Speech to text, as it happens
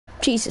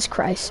Jesus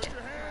Christ.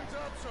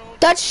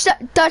 Dutch,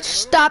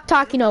 stop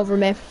talking over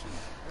me.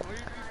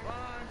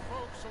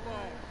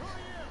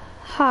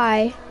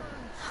 Hi.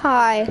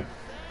 Hi.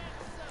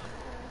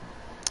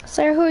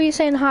 Sarah, who are you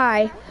saying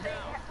hi?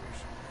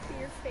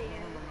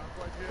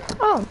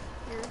 Oh.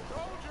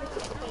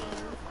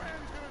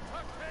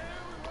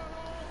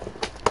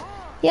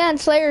 Yeah, and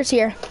Slayer's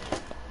here.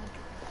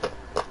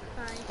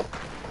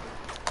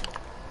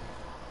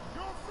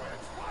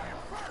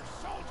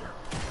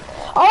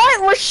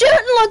 Alright, we're shooting,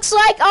 looks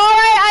like. Alright,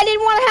 I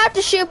didn't want to have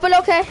to shoot, but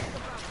okay.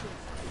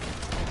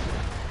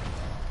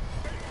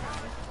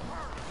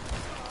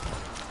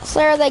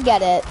 Slayer, they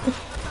get it.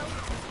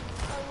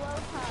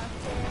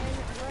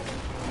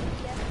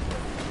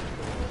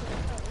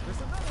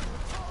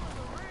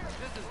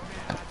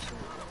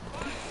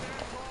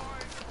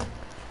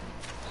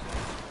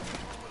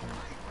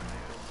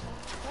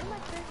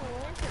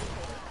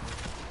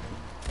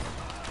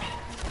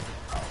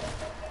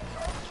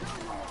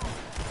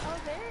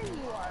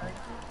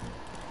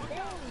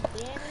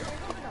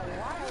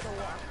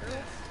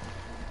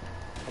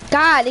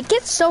 God, it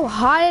gets so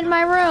hot in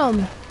my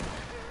room.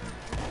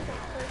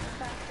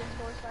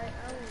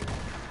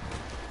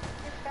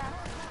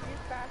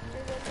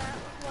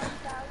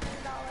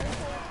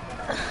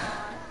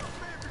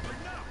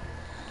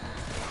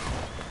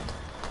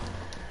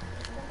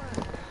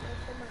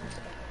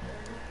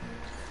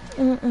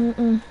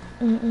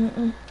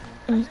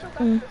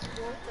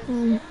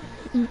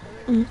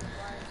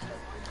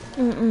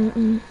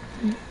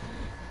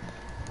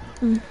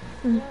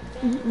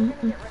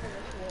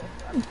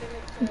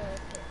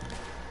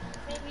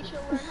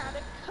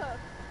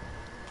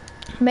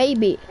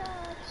 Maybe.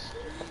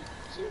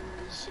 You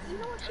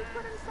know what she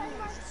put inside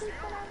my soup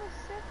when I was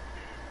sick?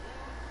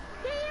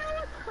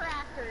 Damn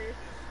crackers.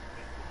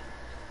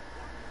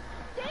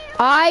 Damn.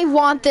 I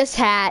want this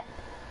hat.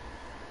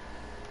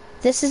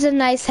 This is a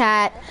nice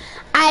hat.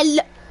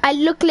 I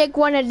look like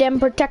one of them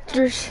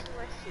protectors.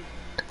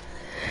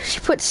 She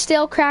put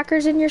stale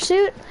crackers in your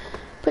suit?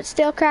 Put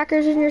stale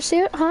crackers in your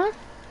suit, huh?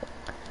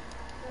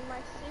 In my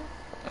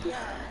suit? Yeah,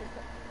 she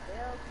put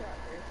stale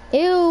crackers.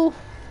 Ew.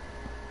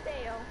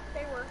 Stale.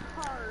 They were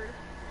hard.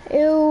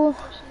 Ew.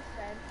 That's what she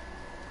said.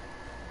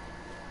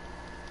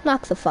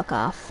 Knock the fuck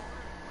off.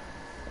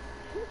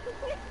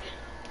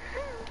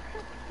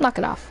 Knock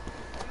it off.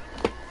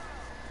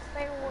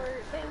 They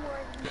were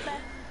the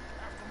best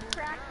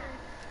crackers.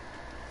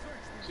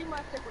 She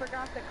must have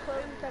forgot to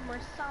close them or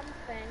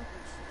something.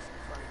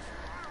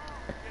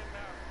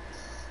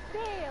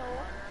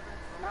 Stale.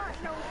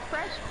 Not no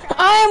fresh crackers.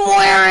 I'm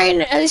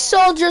wearing a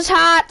soldier's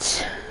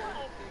hat.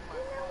 You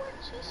know what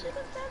she should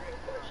have done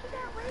before she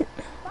got raped?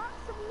 Bought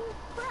some new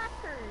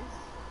crackers.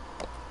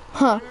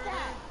 Huh.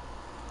 Dad,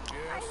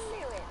 I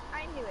knew it.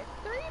 I knew it.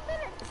 3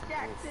 minutes,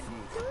 Jackson.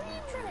 3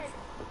 minutes.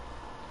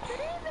 3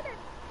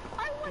 minutes.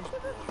 I went to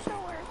the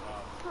store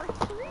for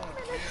 3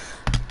 minutes,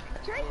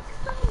 drank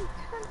some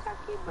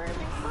Kentucky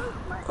bourbon,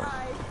 closed my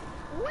eyes,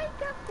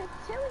 wake up to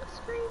Tilly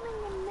screaming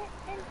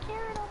and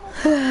Karen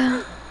almost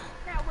died.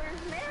 Now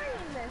where's Mary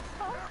in this,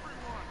 huh?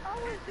 Oh,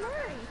 where's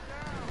Mary?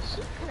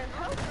 She couldn't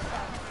help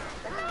herself.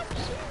 But now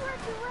she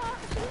runs around,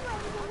 she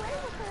runs away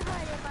with her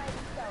high and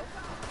mighty self.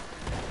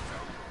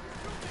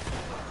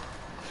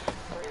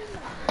 3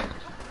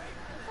 minutes.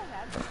 Go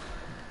ahead.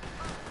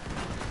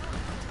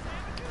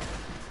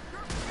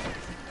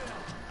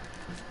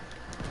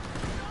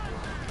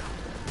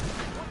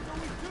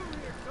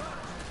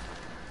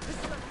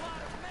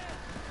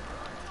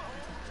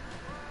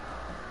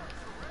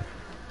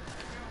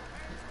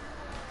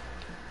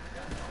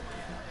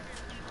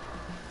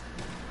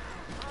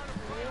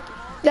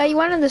 Yeah, you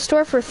went in the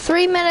store for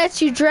 3 minutes,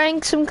 you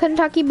drank some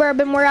Kentucky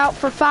bourbon, we're out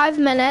for 5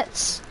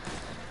 minutes,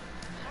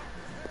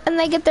 and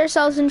they get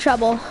themselves in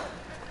trouble.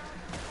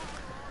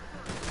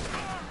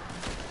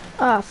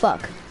 Ah,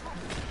 fuck.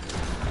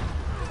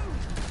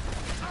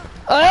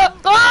 Oh,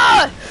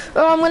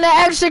 I'm gonna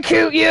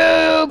execute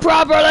you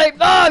properly.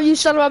 Oh, you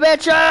son of a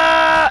bitch.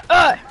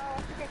 I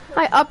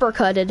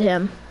uppercutted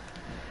him.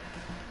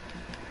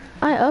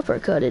 I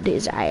uppercutted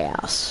his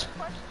ass.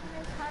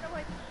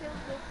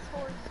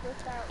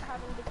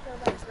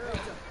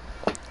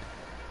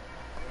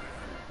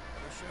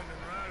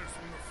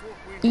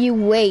 You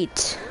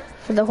wait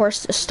for the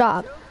horse to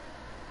stop.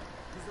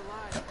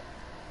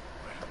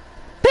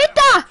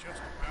 Pita!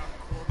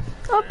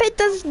 Oh,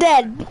 Pita's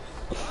dead.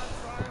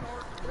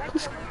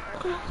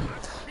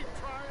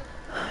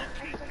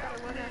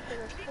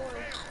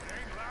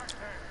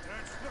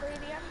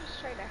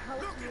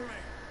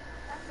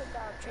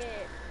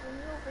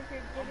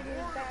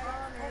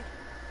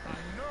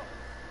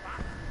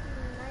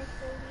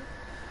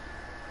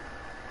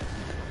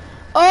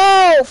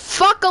 Oh,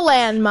 fuck a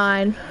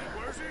landmine.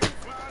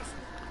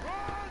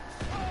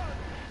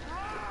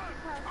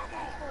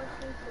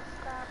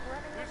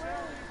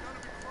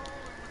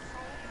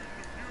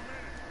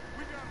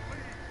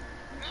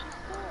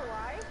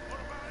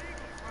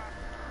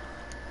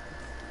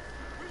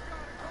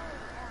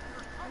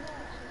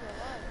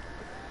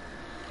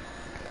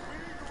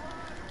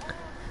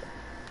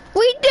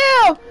 We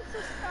do!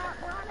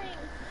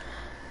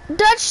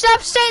 Dutch,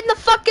 stop stating the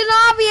fucking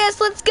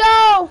obvious. Let's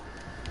go.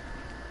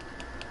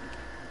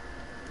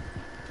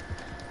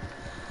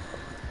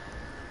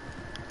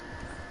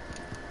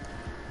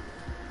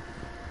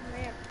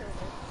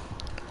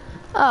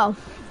 Oh.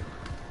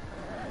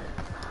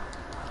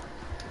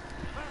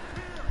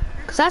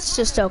 Cause that's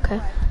just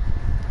okay.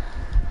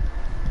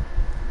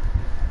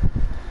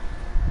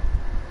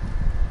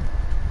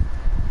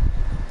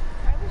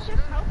 I was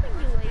just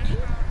helping you, lady.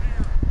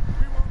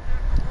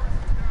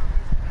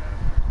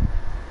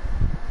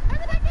 How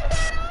did I get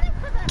that on it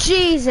for that?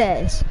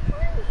 Jesus.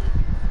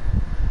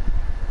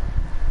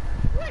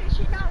 What, does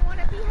she not want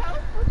to be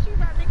helped? Would she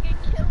rather get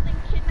killed and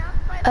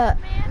kidnapped by that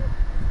man?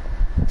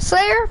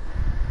 Slayer,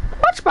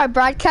 watch my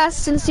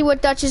broadcast and see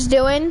what Dutch is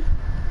doing.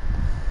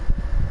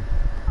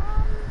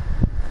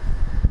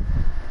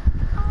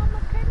 I'm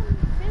kind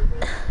of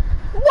busy.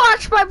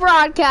 Watch my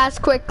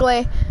broadcast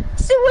quickly.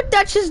 See what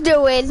Dutch is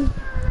doing. I'm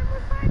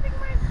reviving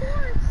my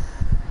horse.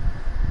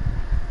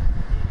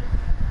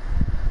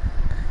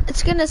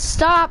 It's gonna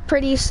stop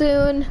pretty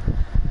soon.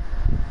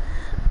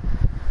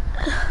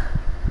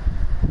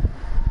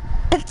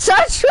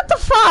 Dutch, what the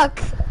fuck?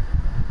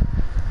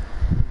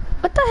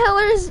 What the hell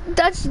is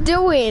Dutch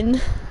doing?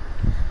 I'm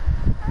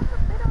a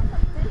bit on the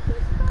busy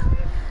side.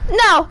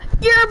 No,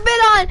 you're a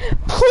bit on.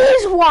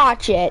 Please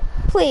watch it.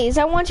 Please,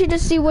 I want you to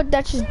see what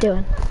Dutch is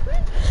doing.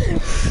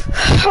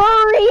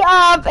 Hurry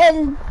up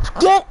and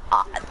get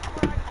up.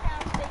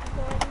 Broadcasting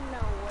going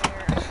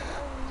nowhere. I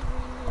always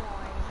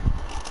rewind.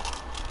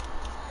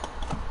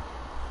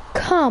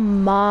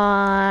 Come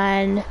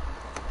on.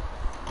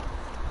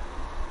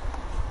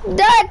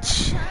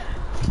 Dutch!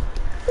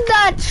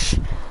 Dutch!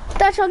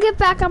 Dutch, I'll get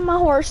back on my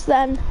horse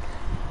then.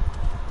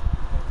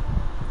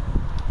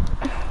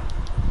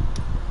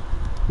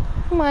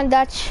 Come on,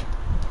 Dutch.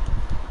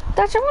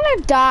 Dutch, I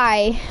want to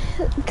die.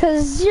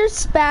 Because you're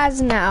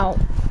spazzing out.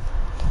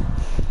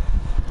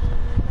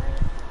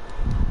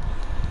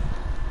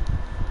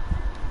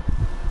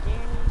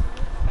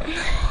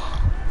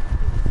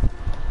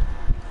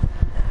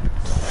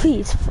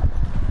 Please.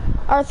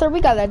 Arthur,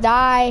 we gotta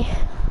die.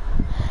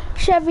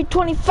 Chevy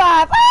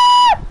 25.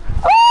 Ah!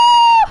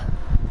 Ah!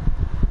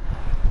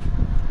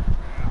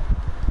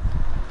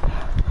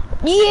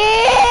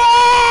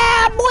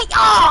 Yeah, boy.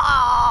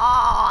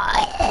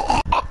 Ah!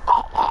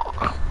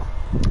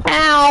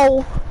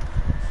 Ow.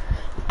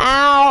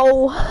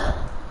 Ow.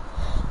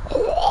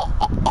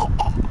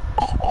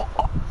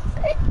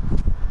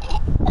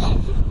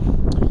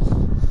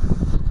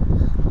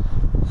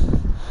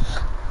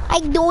 I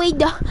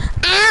died.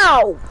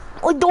 Ow.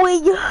 I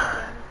died. If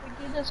we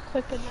do this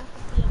quick enough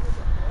at the end of the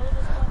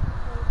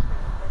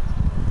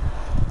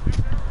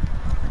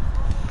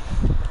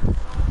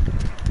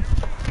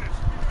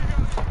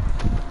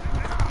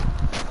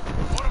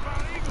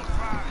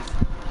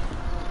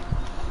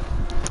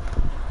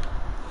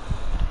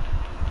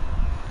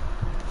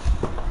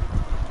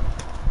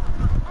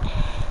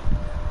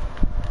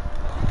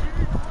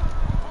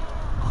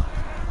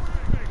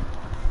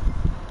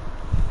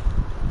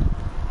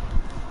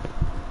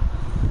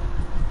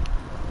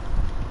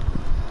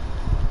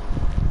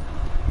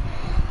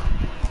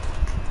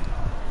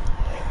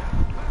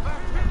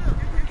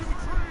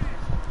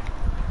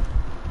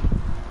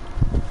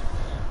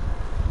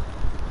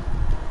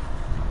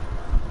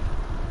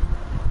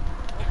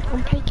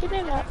I'm picking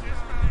it up.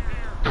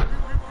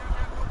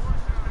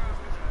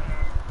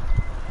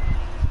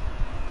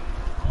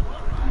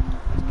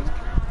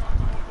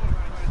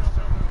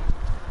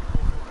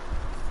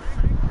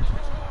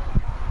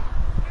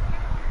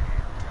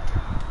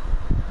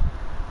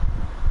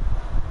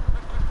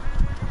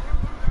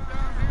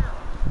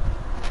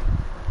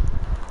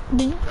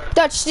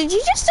 Dutch, did you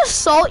just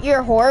assault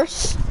your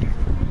horse?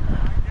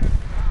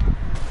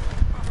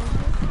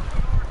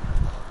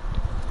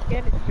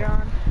 Get it,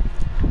 John.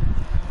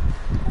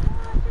 Come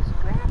on, just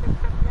grab it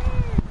from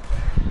there.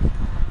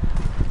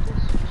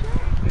 Just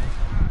jump.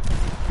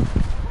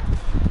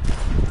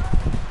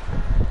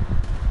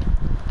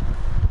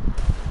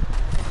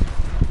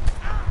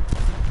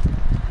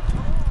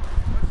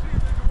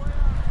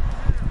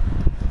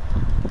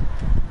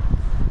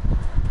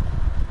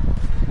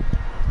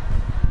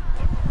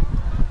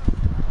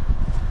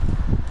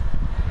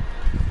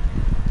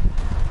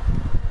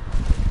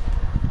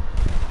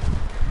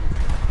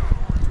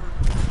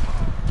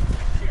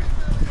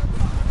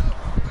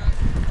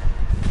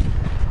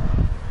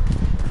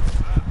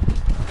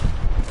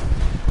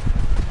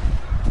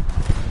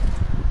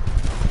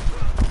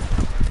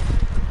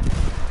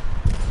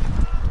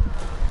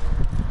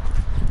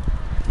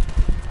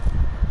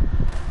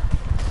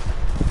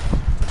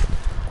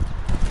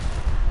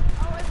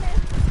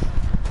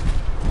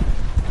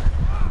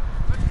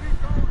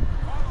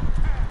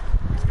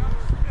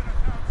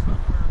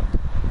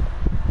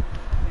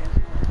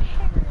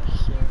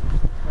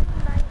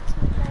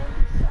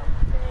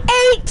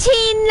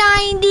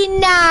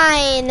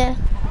 $18.99.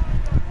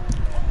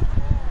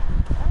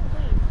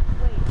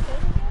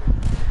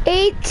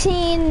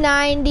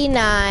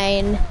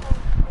 18.99.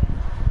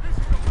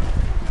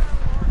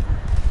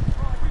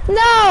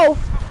 No!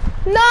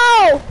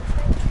 No!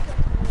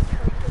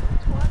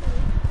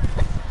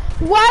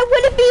 Why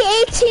would it be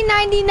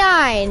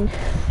 $18.99?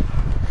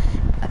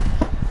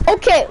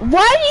 Okay,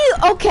 why do you,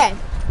 okay.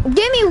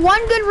 Give me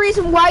one good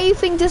reason why you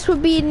think this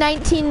would be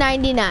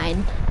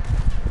 $19.99.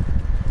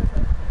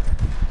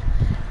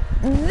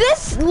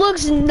 This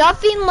looks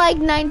nothing like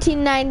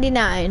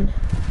 $19.99.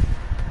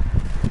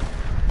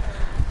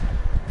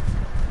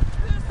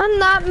 I'm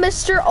not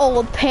Mr.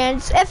 Old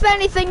Pants. If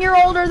anything, you're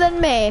older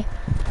than me.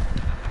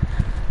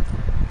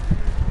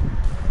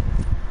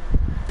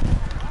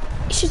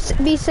 You should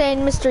be saying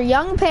Mr.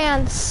 Young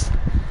Pants.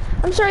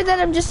 I'm sorry that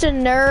I'm just a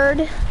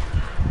nerd.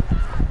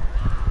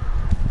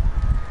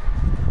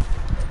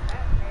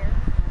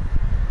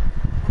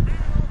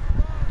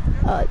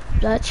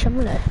 Dutch, I'm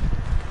gonna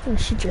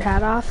shoot your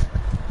hat off.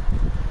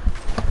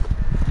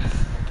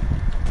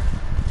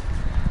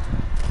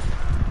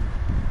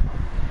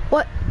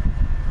 What?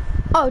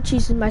 Oh,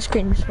 Jesus, my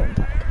screen just went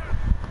black.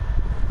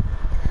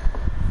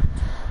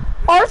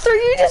 Arthur,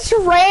 you just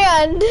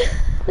ran.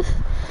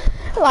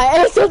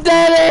 Like, it's a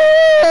dead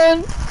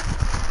end.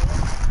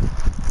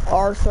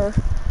 Arthur.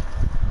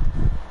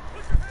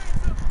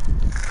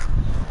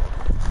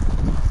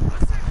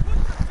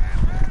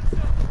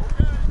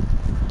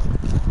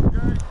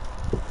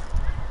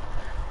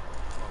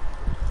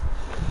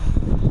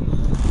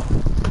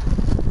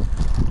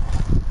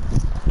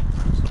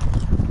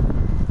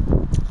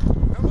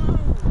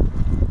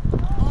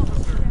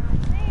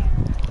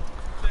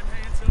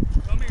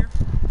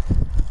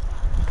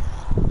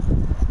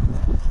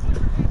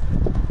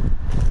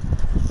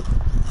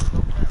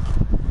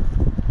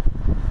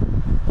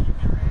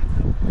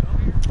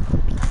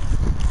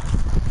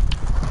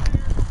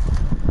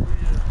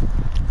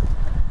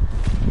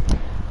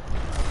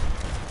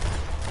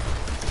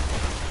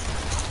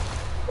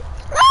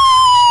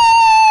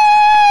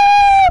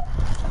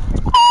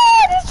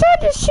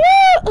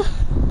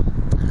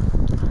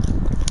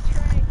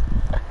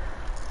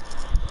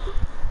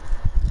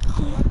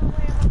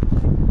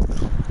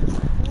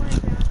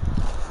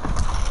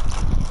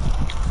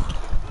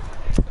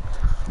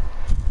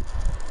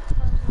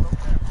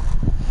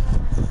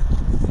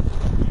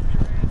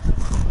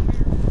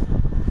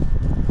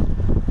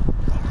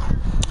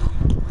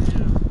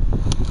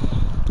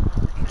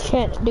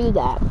 Can't do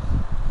that.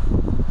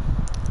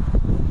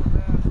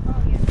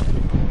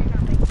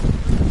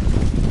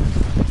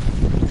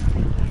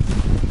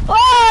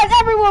 Oh,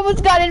 everyone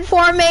was gunning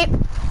for me.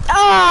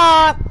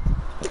 Ah.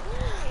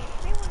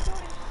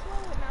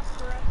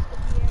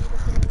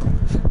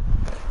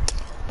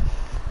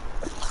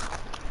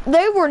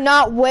 They were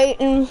not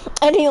waiting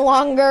any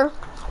longer.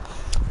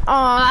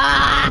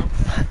 Ah.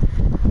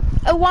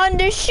 I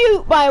wanted to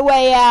shoot my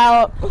way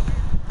out.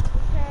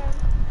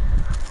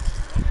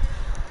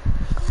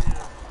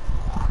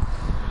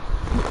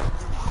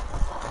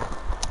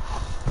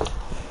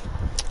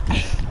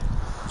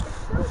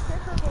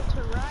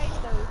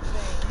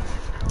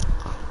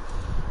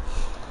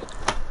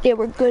 They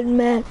were good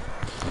men.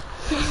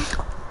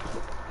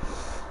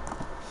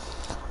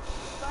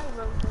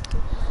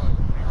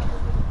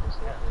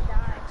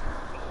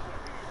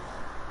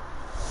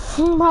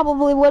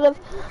 Probably would have.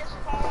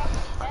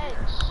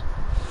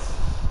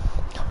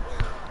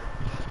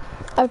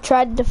 I've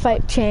tried to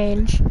fight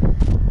change.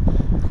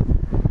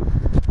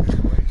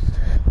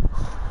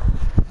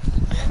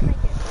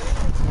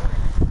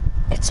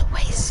 It's a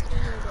waste.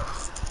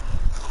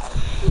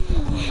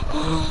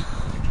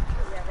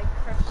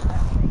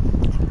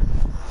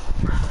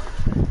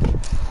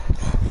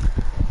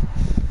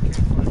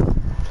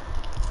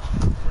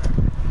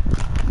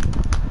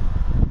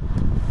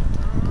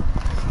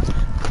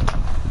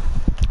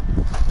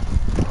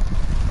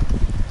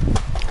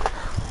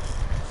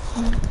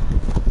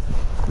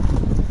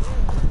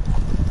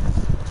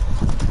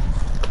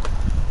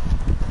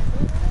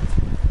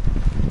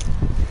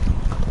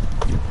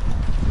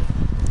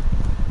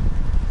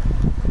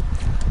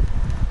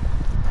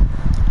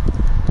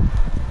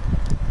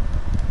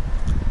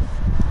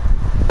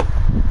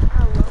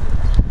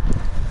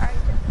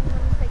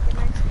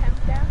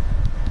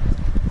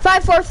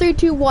 Five, 4, 3,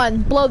 2,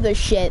 1. Blow this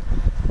shit.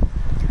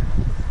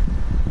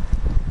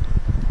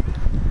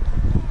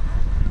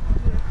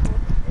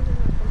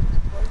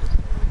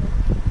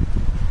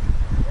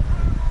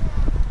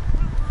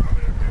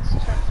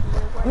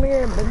 Come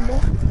here, bimbo.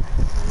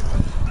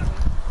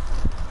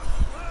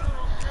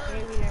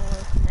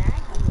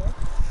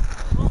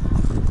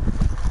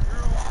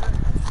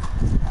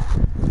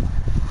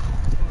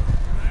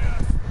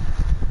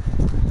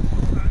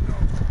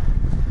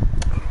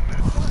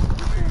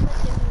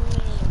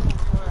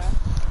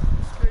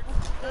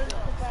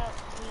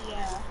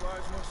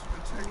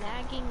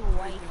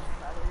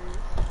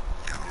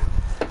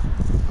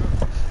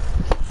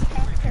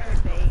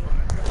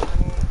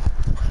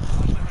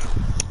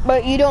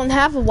 But you don't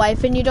have a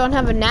wife and you don't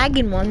have a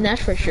nagging one,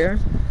 that's for sure.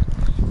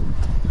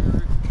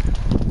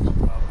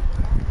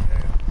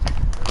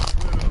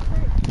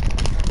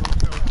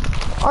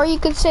 Or you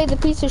could say the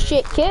piece of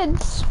shit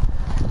kids.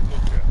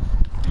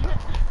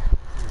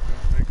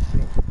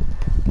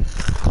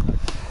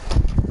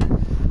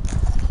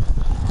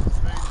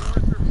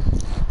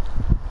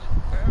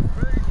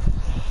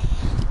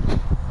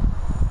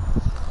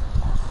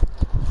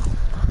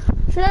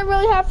 I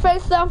really have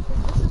faith though.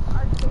 This is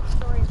our quick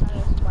story about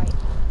his wife.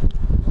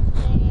 One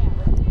day at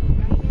a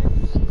diner,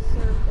 she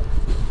served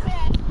the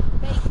best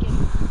bacon.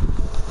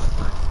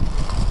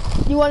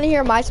 You want to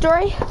hear my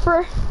story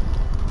for?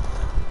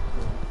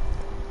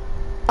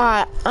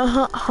 Alright,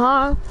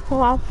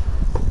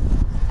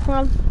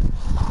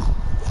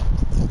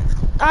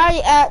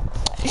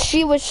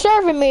 she was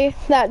serving me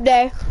that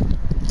day.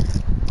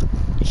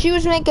 She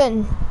was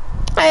making,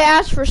 I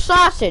asked for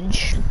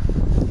sausage.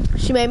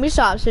 She made me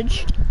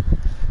sausage.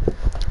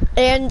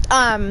 And,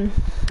 I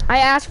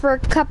asked for a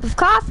cup of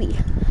coffee.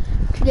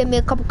 She gave me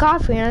a cup of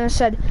coffee and I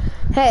said,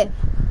 hey,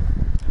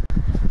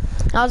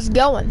 how's it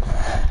going?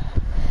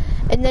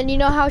 And then you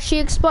know how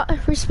she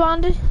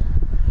responded?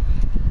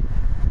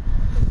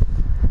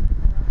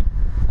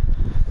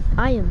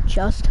 I am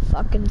just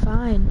fucking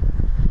fine.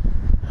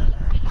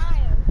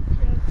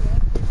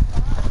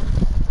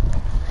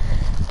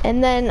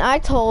 And then I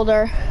told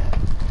her,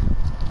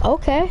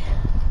 okay,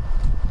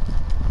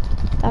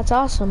 that's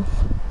awesome.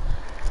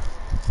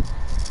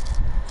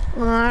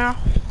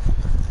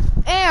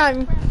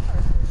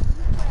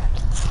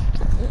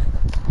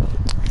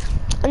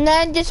 And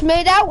then just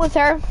made out with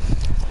her,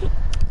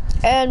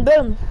 and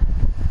boom.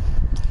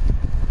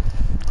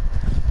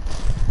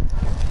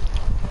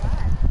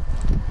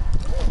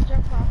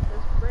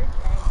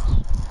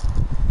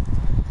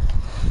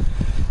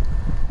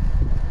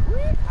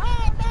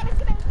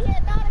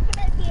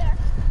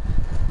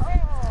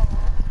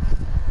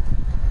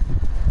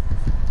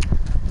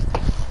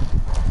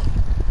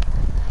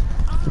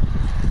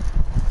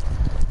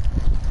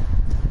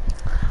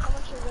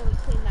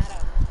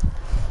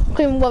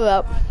 Clean what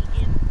up?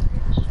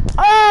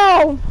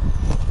 Oh!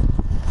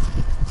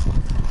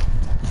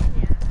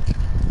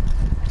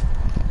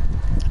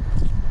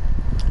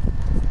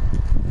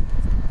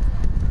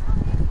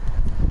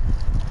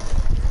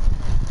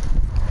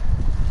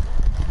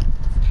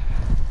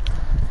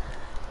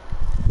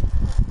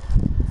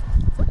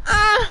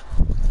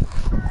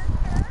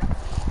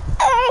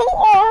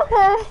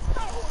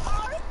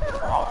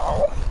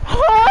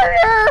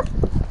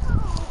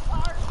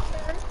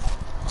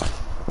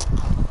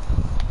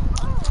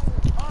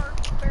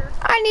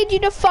 I need you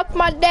to fuck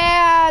my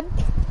dad.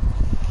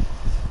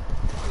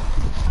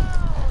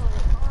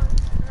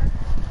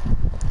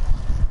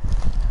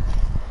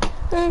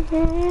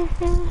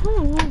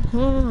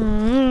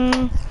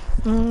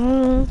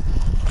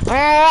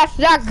 Ask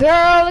that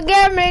girl to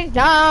give me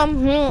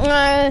some.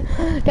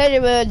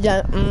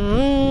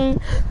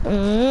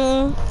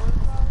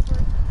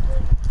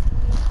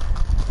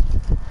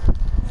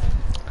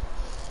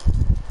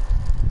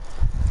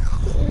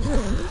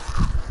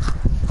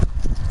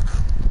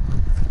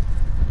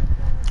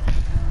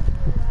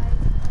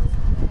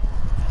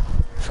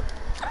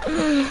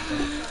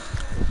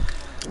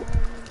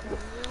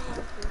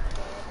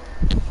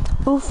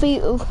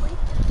 Oofy oof.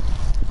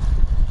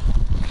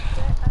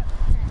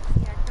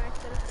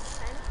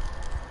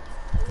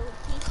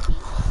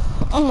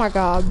 Oh my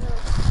god.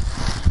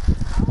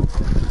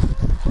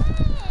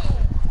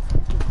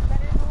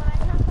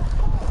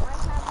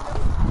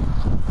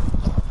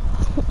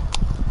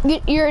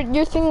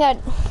 Your thing at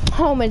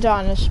home is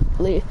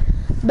honestly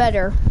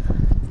better.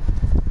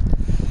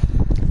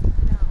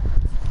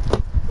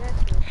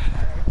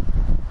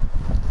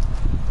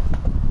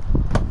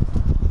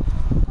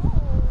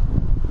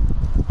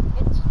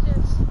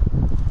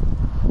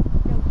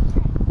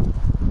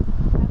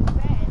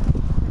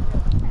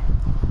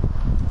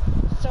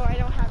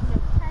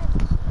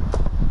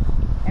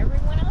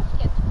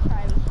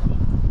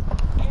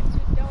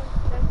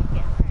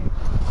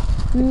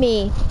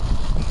 Me.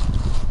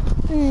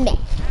 Me.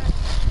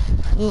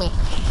 Me.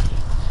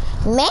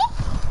 Me?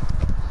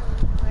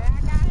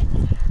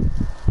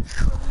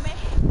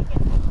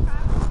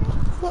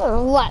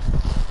 What?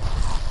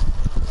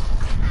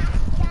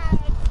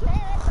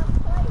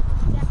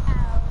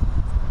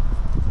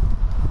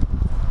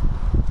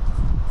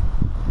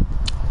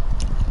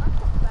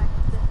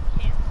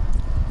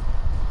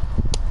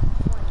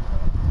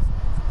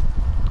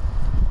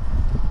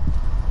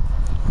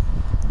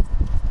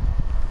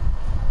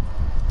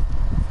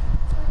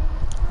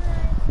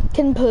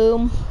 Can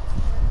poo.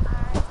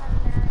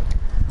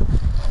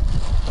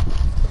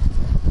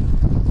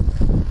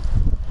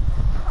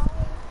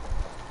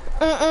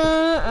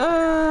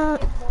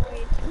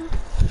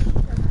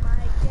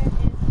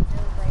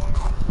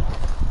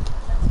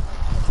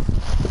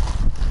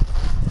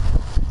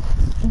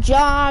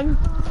 John,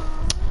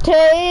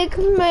 take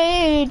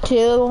me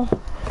to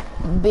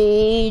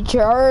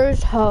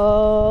Beecher's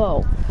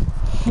house.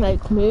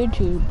 Take me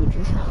to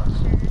Beecher's house.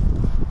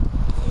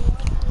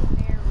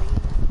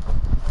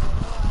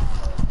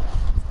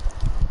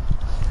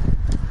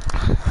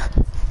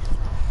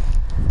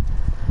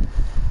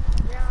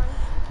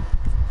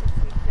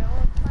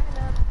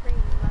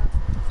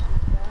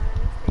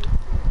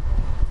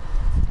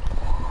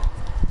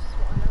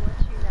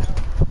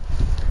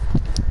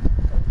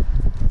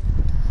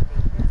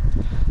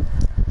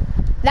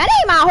 That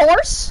ain't my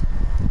horse.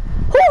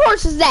 Who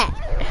horse is that?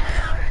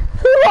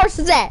 Who horse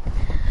is that?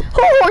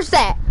 Who horse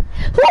that?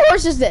 Whose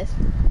horse is this?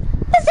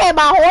 This ain't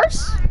my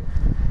horse.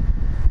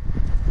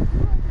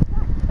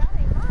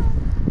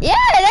 Yeah,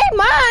 it ain't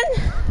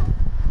mine.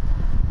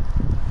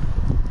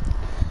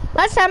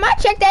 Last time I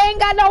checked, I ain't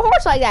got no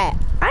horse like that.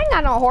 I ain't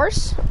got no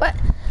horse. But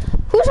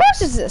whose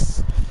horse is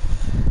this?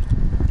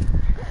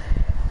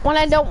 When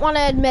I don't want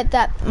to admit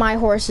that my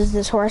horse is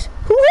this horse.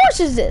 Whose horse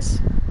is this?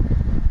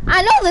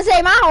 I know this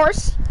ain't my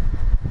horse.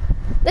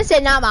 This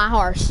ain't not my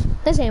horse.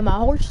 This ain't my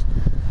horse.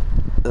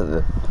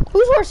 Whose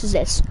horse is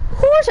this?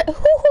 Whose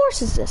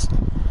horse is this?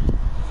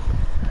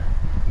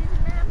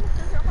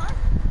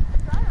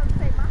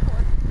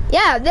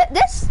 Yeah,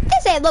 this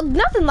ain't look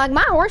nothing like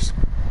my horse.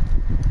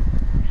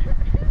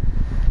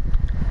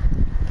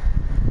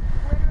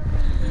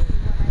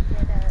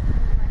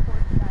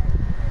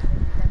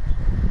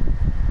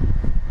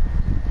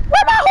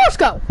 Where'd my horse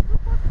go?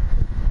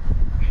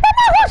 Where'd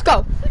my horse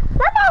go?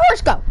 Where'd my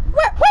horse go?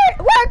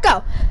 Where'd it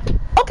go?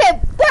 Okay,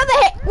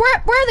 where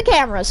are the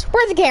cameras?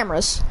 Where are the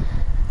cameras?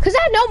 Cause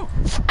I know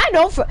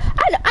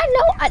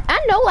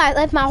I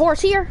left my horse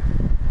here.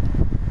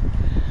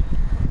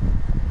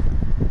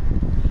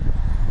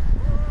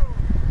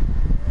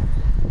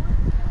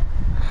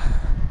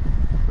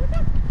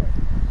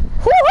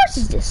 Whose horse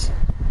is this?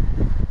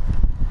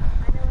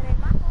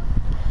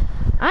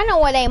 I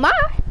know it ain't mine.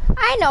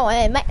 I know it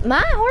ain't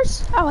my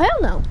horse. Oh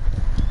hell no,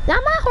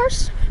 not my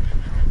horse.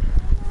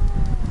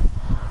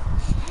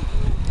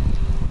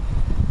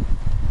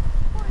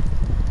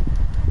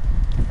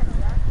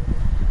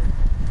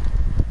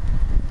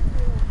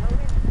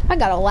 I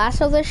gotta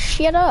lasso this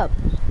shit up.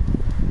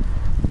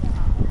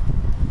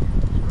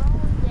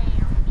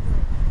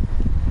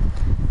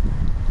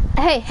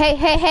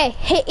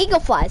 Hey, eagle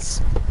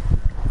flies.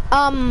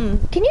 Can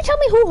you tell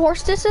me who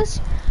horse this is?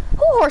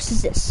 Who horse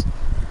is this?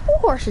 Who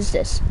horse is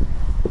this?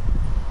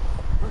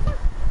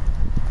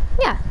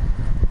 Yeah,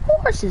 who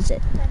horse is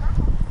it?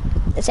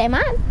 This ain't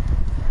mine.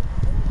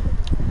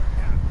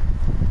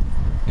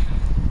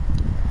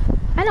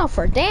 I know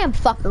for a damn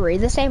fuckery,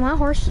 this ain't my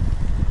horse.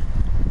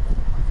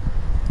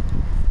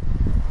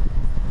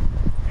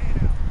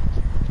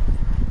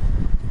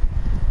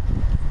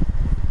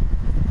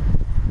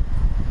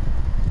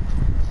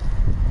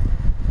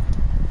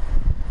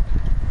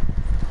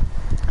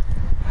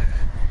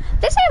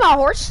 This ain't my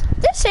horse.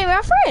 This ain't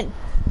my friend.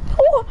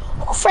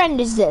 Who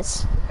friend is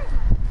this?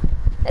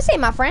 This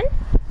ain't my friend.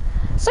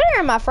 Slayer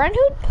ain't my friend.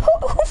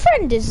 Who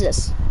friend is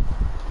this?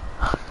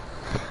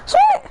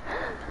 Slayer.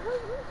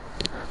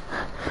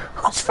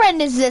 Whose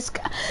friend is this?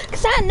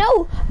 Cause I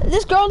know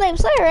this girl named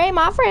Slayer ain't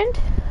my friend.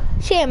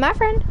 She ain't my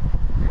friend.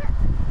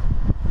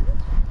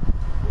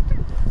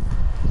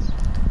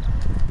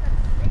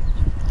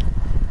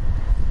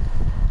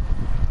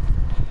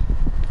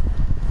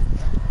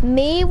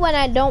 Me when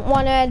I don't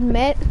want to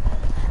admit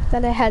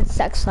that I had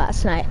sex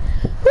last night.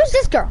 Who's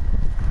this girl?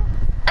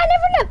 I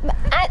never know.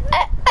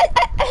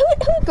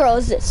 Who girl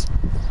is this?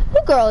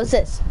 Who girl is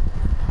this?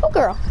 Who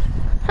girl?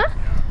 Huh?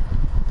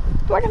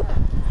 Where do?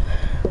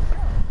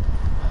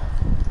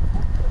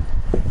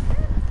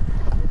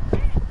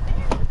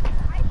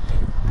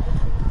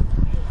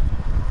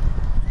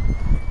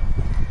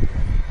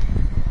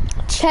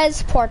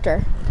 Ches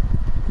Porter.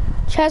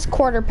 Ches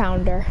Quarter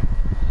Pounder.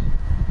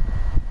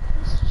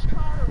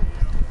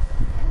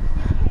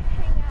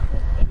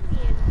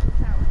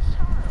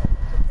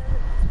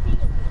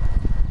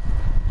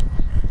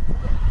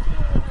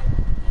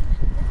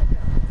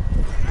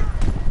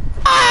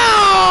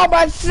 Oh,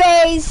 my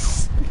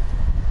face!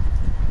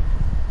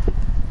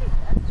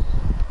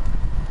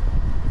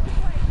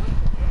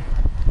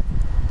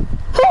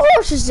 Who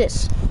horse is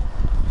this?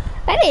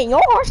 That ain't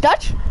your horse,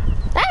 Dutch.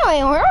 That ain't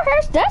your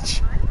horse,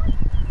 Dutch.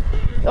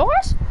 Your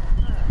horse?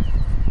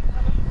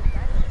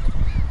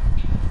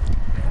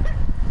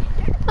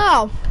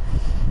 Oh.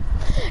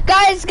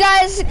 Guys,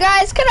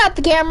 cut out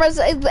the cameras.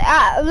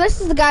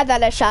 This is the guy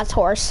that I shot's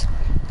horse.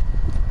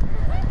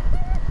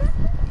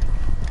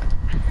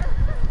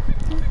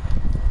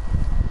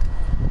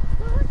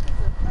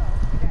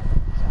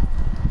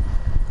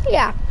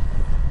 Yeah.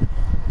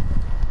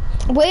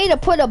 Way to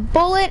put a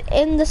bullet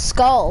in the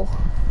skull,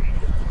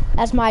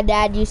 as my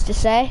dad used to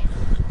say.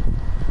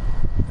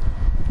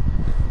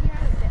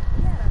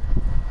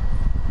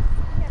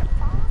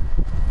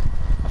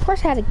 Of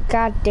course I had a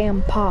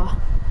goddamn paw.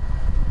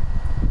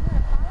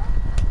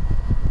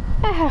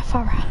 I had a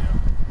paw.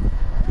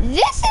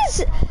 This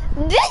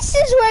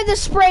is where the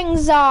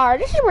springs are.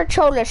 This is where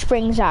Chola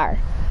Springs are.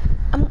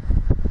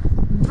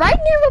 Right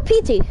near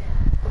Wapiti.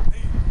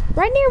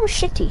 Right near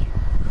Washiti.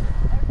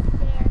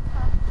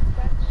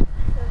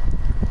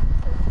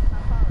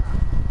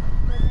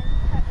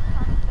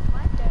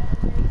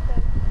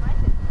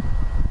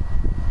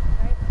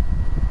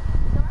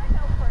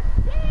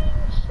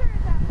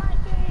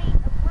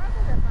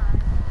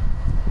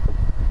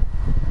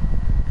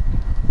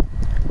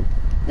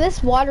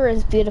 This water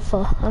is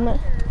beautiful. I'm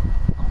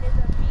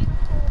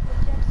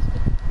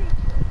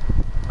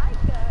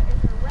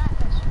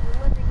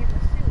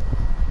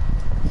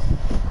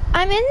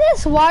in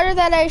this water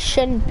that I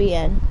shouldn't be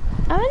in.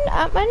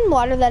 I'm in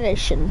water that I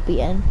shouldn't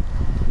be in.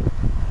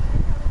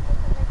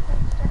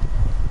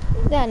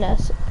 Yeah, no,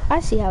 I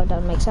see how it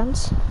doesn't make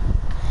sense.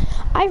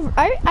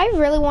 I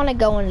really want to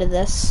go into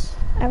this.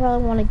 I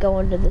really want to go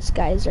into this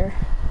geyser.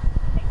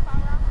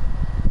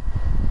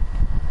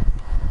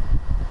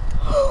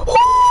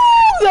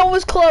 Ooh, that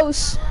was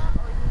close.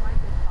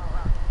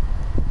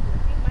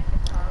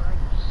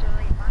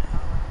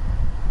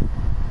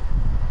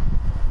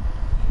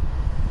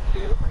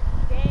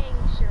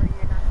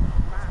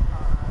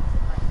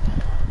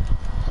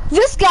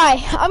 This guy,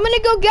 I'm gonna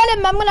go get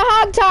him. I'm gonna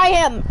hog tie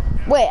him.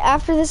 Wait,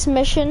 after this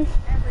mission.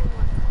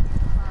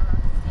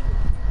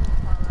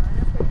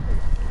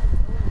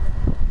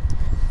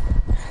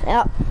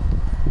 Yep.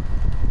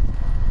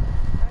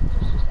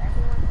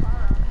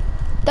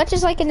 That's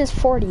just like in his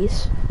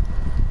 40s.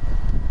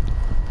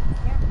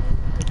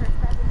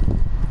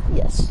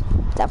 Yes,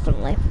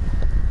 definitely.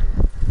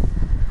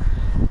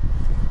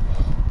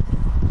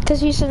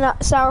 Because he's a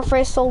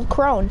sour-faced old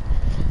crone.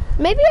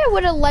 Maybe I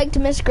would have liked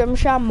Miss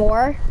Grimshaw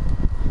more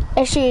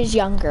if she was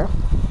younger.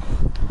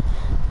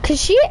 Cause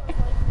she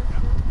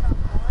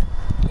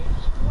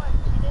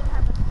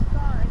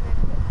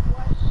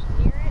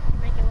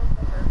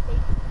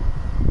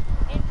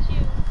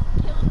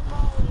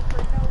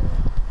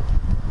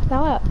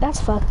that's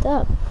fucked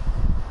up.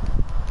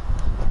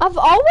 I've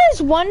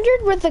always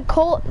wondered where the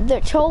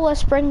Cholla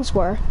Springs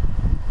were.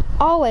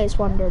 Always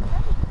wondered.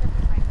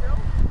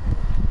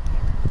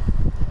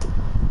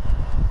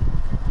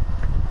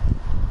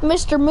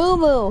 Mr. Moo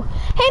Moo.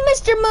 Hey,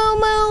 Mr. Moo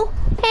Moo.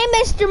 Hey,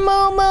 Mr.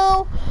 Moo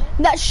Moo.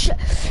 That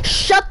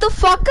shut the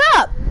fuck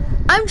up.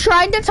 I'm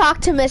trying to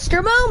talk to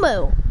Mr. Moo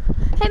Moo.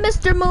 Hey,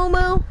 Mr. Moo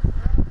Moo.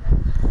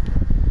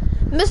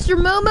 Mr.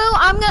 Moo Moo,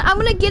 I'm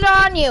gonna get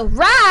on you.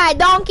 Ride,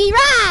 donkey,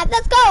 ride.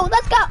 Let's go,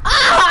 let's go.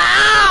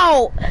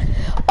 Ow!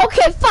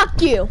 Okay, fuck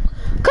you.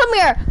 Come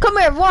here.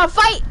 Wanna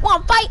fight?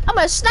 I'm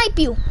gonna snipe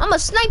you.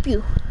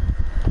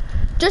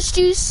 Just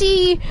to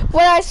see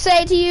what I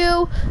say to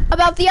you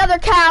about the other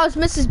cows,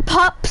 Mrs.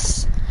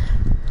 Pups,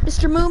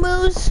 Mr. Moo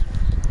Moo's,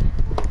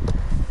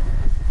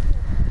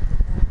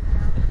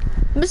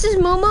 Mrs.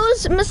 Moo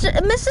Moo's,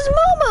 Mrs.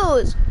 Moo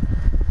Moo's,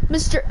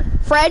 Mr.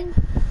 Fred.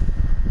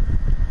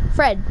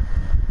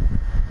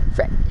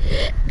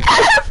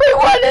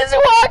 Everyone is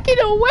walking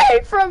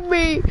away from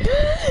me.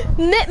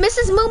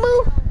 Mrs. Moo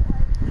Moo.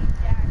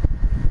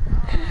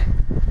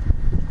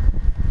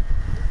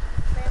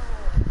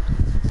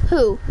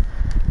 Who?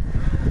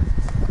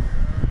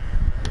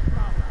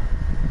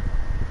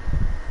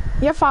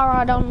 Your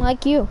Farah don't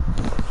like you.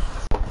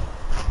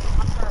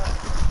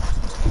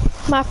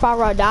 My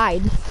Farah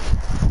died.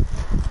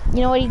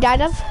 You know what he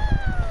died of?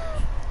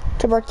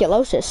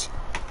 Tuberculosis.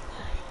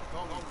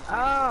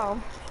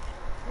 Oh.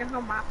 You know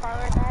how my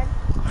father died?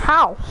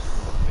 How?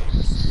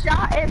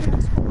 Shot in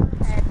his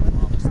forehead.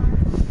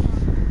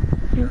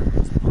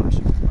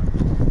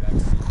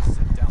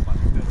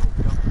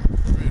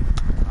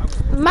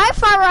 My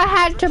father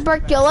had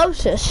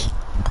tuberculosis.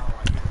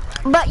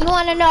 But you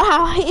want to know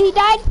how he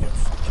died?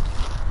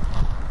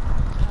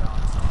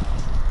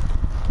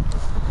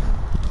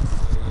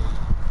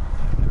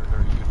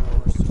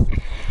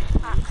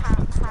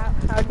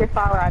 How did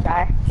Farah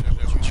die?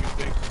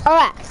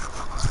 Alright.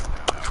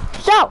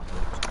 So,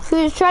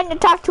 he was trying to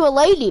talk to a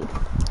lady.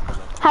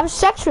 Have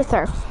sex with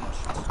her.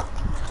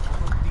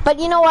 But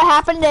you know what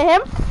happened to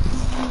him?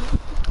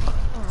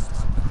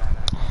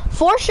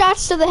 4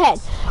 shots to the head.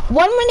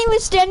 One when he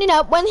was standing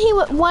up, one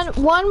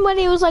when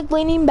he was like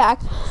leaning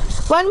back,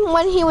 one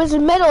when he was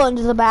middle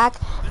into the back,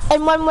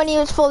 and one when he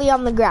was fully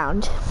on the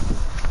ground.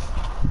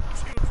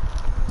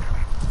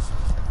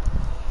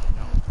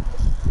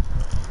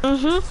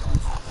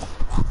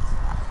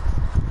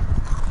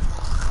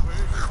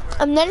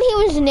 And then he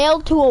was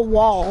nailed to a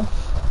wall.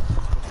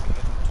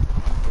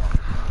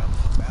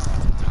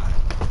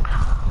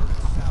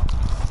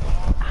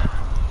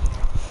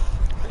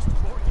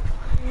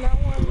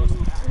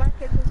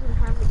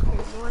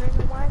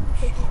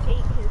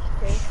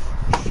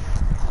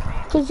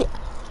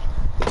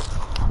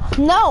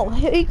 No,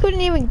 he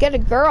couldn't even get a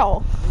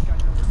girl.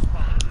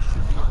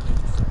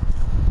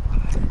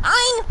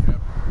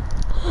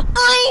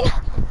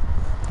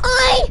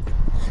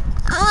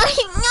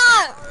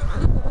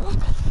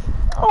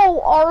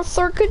 Oh,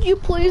 Arthur, could you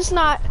please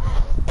not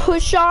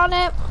push on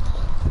it?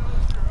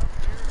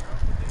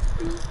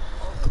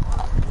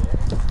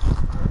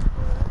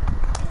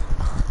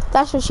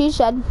 That's what she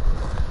said.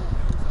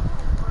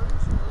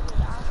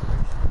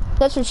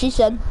 That's what she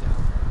said.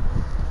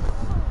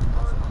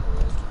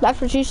 That's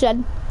what she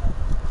said.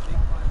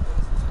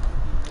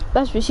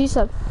 That's what she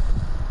said.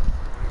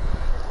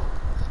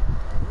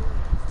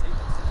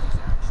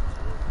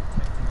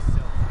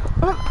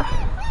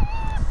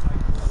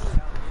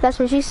 That's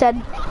what she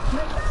said.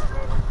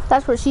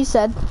 That's what she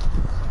said.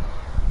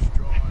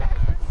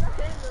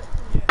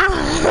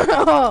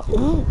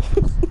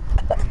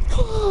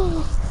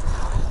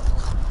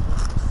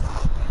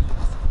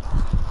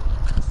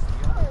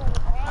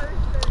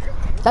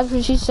 That's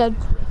what she said.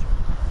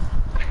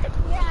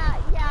 Yeah,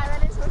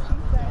 that is what she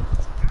said.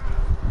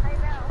 I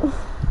know.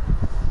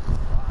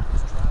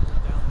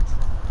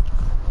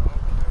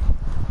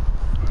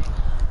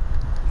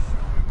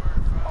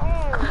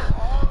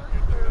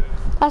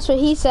 That's what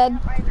he said.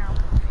 I know.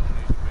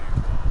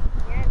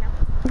 Yeah, I know.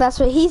 That's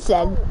what he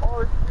said. Oh,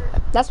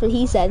 Arthur. That's what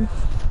he said.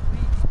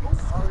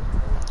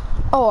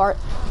 Oh, Art.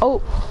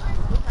 Oh.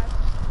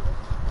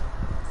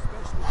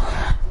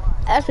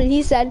 That's what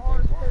he said.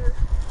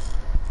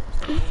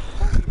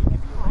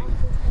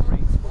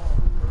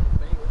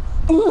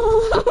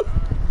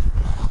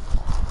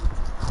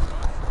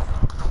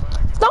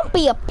 Don't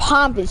be a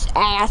pompous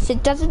ass.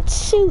 It doesn't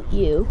suit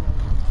you.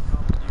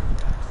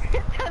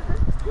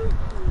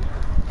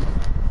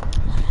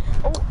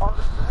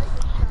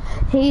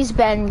 He's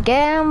been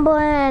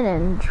gambling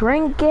and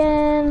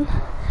drinking.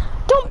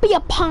 Don't be a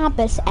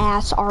pompous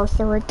ass,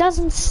 Arthur. It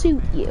doesn't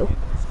suit you.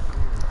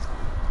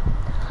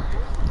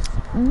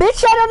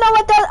 Bitch, I don't know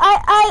what that.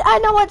 I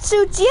know what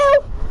suits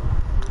you.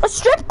 A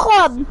strip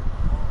club.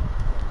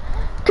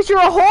 'Cause you're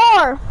a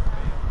whore.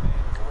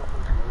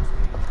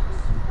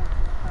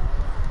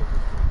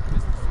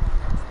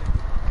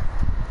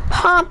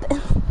 Pomp.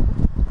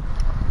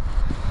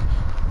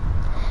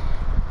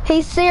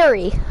 Hey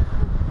Siri.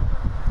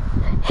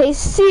 Hey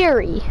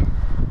Siri.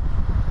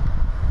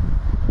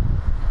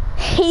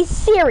 Hey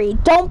Siri,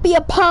 don't be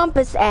a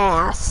pompous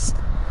ass.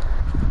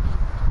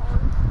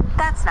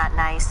 That's not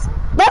nice.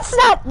 That's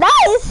not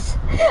nice.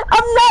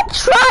 I'm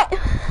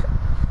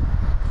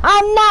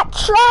not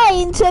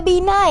trying to be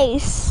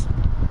nice.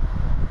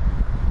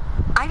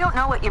 I don't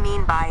know what you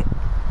mean by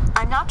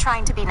I'm not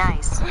trying to be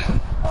nice.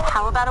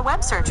 How about a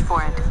web search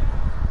for it?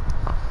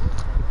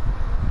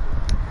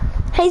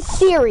 Hey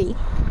Siri.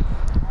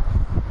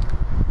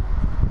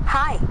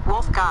 Hi,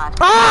 Wolf God.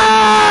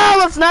 Ah,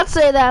 let's not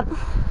say that.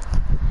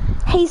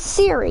 Hey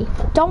Siri,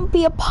 don't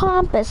be a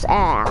pompous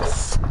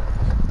ass.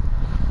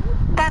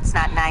 That's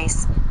not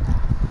nice.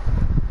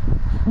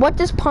 What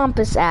does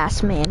pompous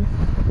ass mean?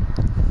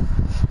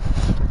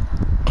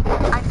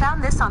 I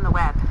found this on the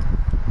web.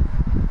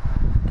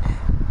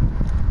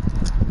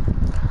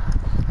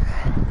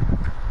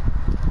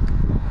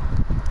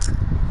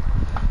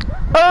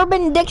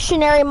 Urban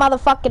Dictionary,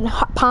 motherfucking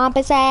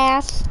pompous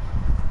ass.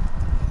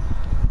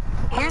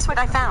 Here's what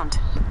I found.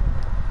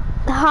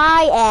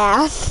 High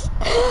ass.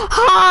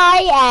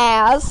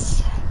 High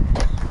ass.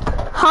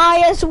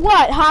 High as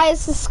what? High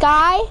as the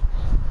sky?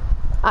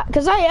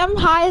 'Cause I am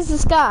high as the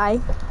sky.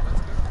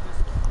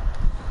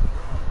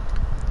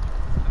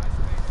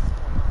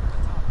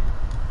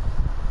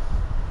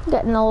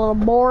 Getting a little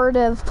bored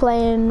of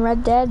playing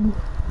Red Dead.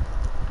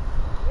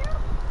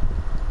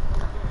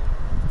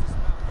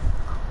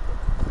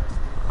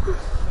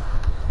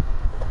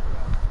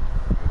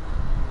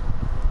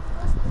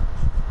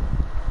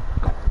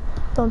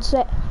 Don't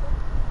say.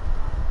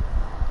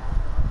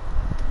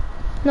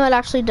 No, it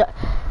actually does.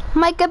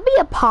 Micah, be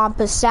a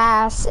pompous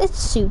ass. It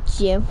suits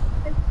you.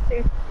 It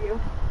suits you.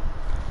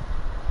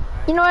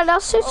 You know what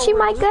else suits you,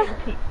 Micah?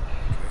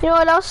 You know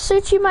what else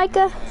suits you,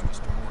 Micah?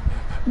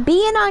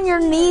 Being on your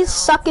knees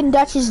sucking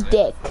Dutch's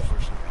dick.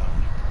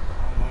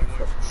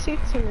 What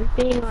suits him is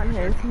being on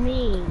his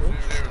knees,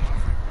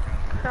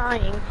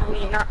 crying for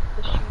me not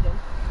to shoot him.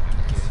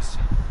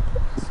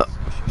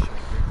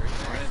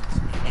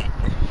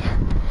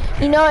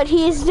 You know what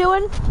he's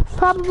doing?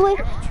 Probably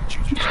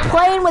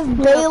playing with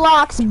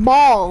Baylock's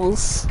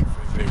balls.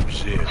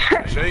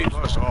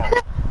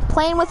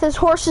 Playing with his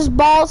horse's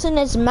balls in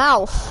his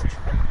mouth.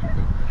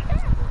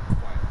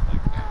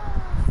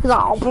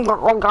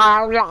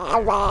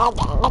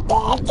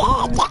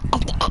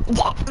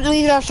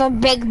 These are some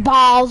big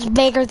balls,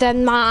 bigger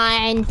than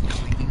mine.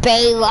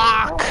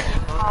 Baylock.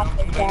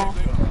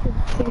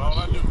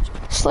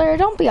 Slayer,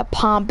 don't be a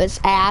pompous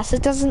ass.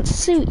 It doesn't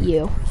suit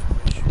you.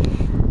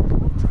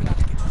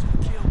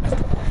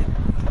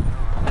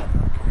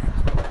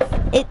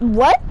 It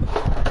what?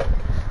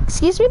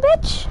 Excuse me,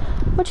 bitch?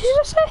 What'd you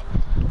just say?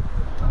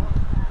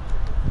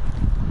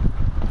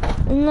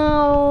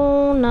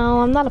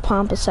 No, I'm not a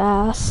pompous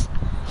ass.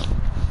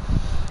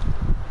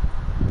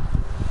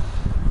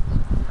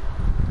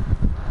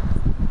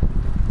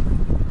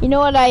 You know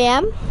what I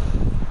am?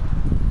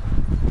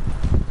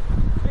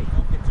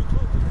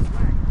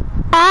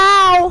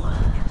 Ow!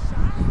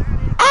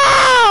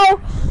 Ow!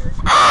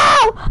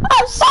 Ow!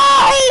 I'm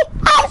sorry!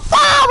 I'm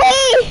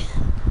sorry!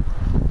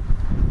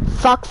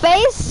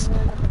 Fuckface?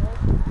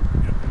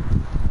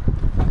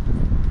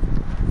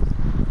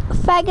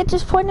 Faggot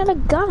just pointed a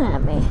gun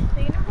at me. So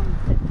you know how he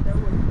sits there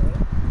with me?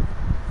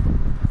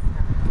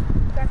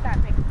 You got that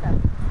mixed up.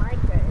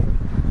 Micah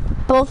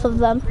is Both of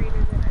them. greater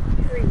than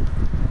a tree.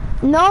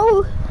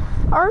 No,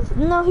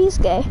 no, he's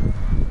gay.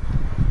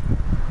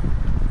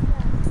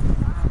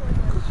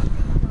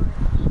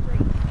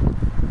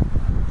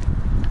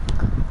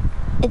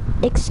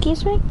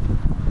 Excuse me?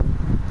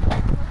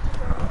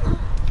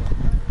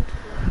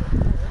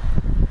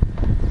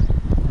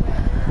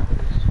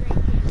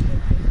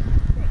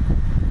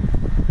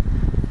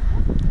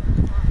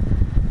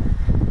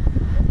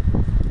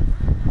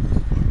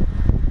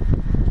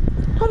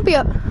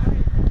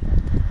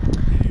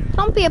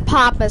 Don't be a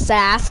pompous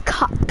ass,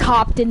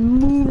 Captain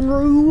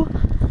Moonroo.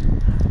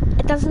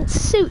 It doesn't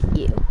suit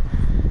you.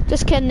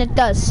 Just kidding, it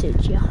does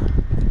suit you.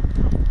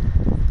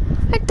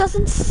 It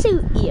doesn't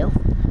suit you.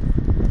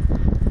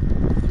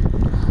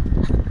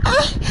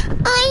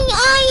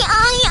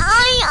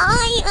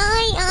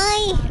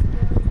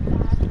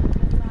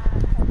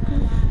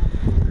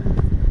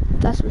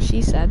 That's what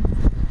she said.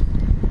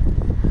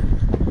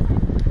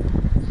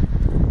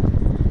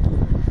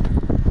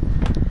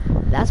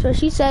 That's what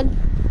she said.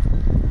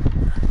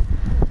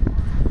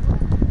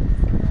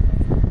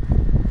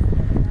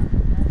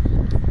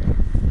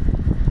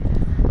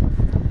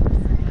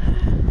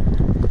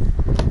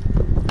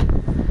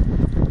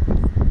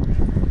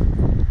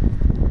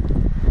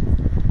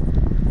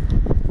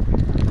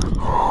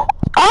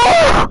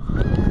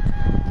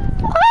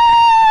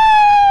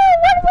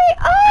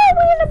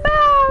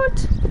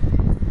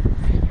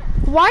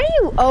 Why do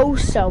you owe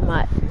so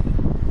much?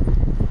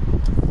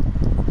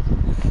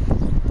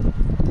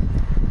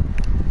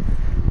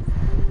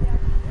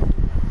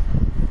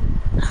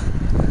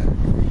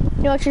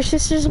 You know what your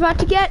sister's about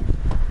to get?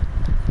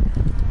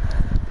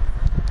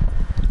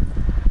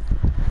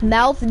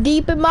 Mouth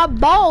deep in my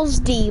balls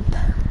deep.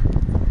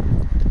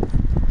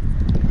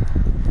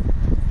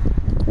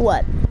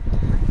 What?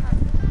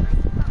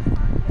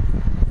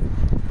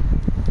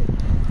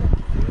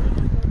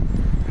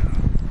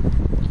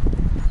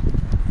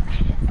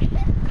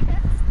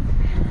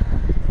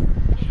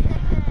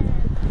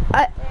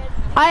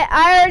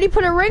 I already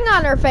put a ring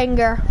on her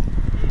finger.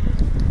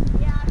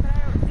 Yeah, but I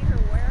don't see her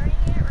wearing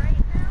it right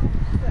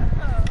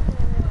now.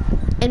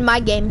 So. In my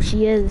game,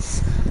 she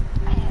is.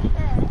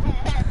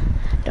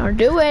 Don't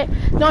do it.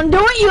 Don't do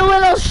it, you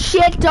little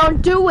shit.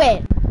 Don't do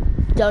it.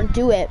 Don't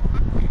do it.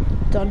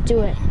 Don't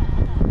do it.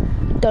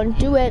 Don't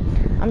do it.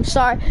 I'm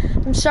sorry.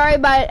 I'm sorry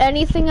about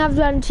anything I've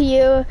done to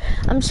you.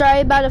 I'm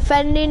sorry about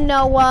offending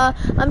Noah.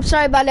 I'm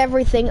sorry about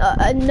everything.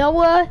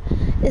 Noah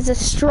is a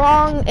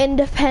strong,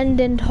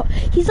 independent.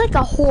 He's like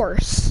a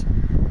horse.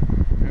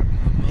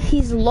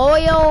 He's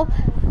loyal.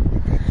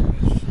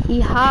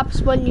 He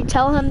hops when you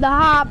tell him to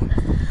hop.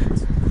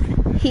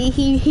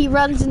 He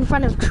runs in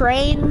front of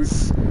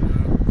trains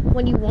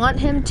when you want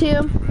him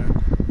to.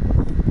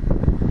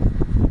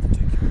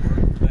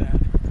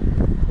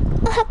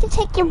 I'll have to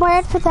take your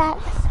word for that.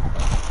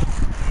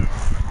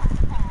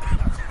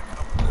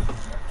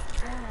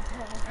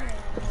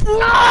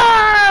 No!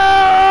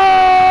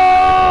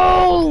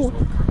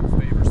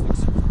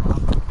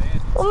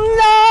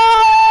 No!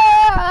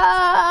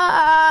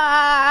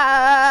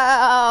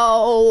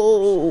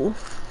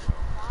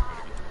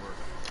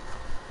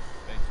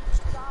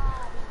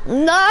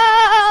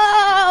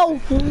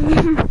 No!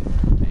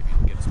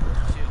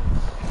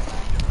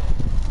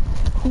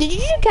 Did you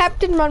do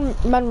Captain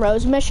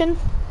Monroe's mission?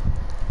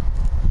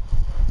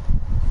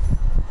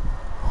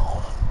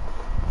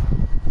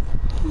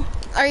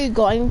 Are you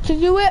going to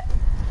do it?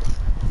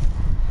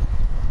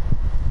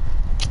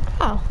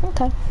 Oh,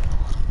 okay.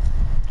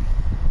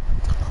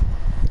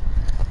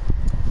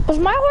 Was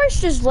my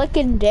horse just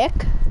licking dick?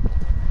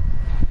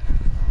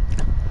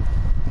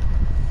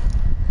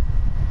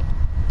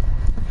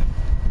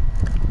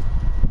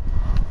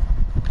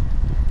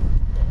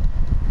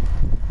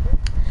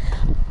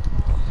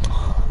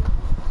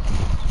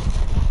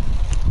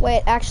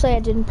 Wait, actually I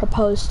didn't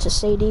propose to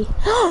Sadie.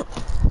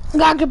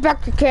 Gotta get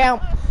back to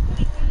camp.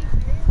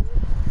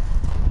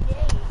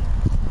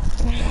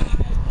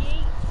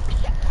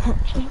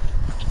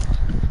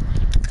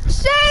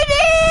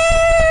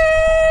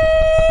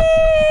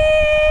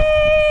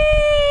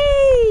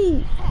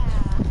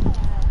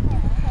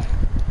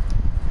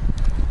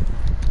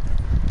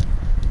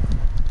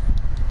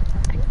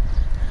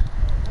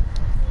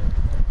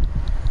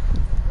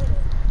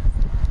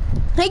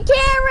 Hey,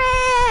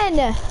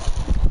 Karen!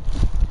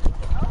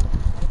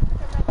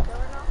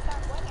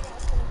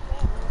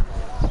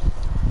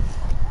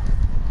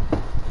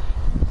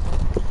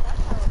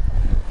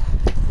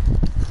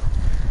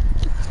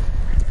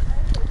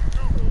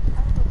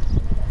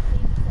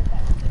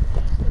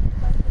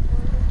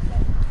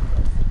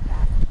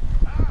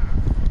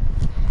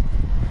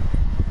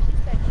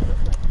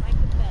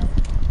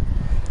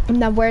 I'm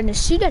not wearing a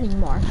suit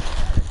anymore.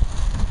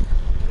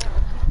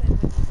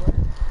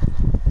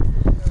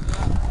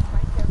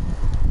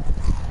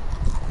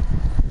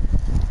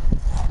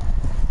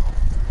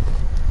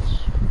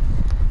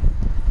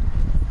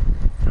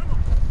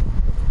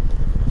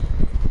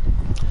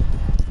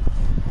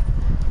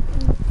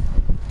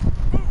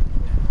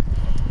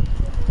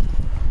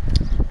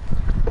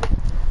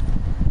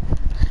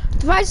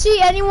 If I see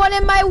anyone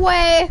in my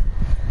way,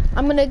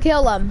 I'm gonna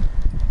kill them.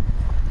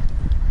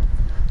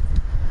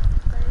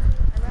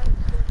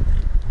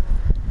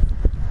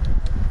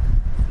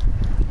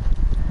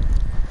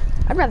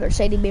 I'd rather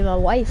Sadie be my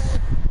wife.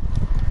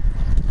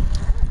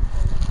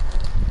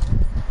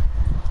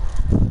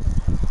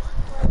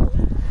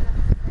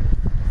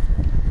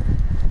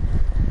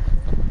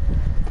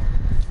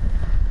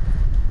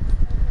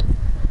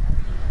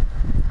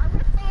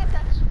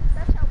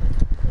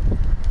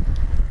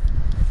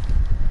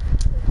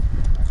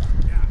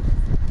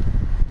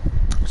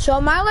 So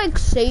am I like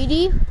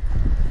Sadie?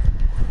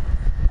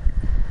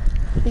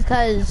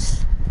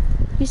 Because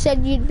you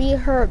said you'd be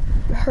her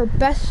her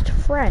best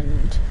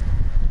friend.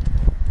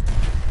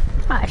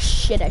 Ah,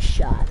 shit, I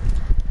shot.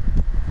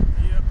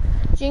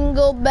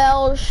 Jingle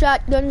bells,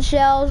 shotgun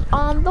shells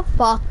on the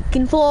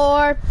fucking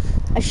floor.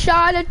 I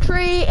shot a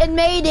tree and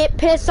made it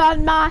piss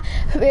on my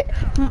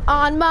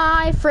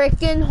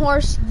freaking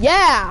horse.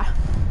 Yeah.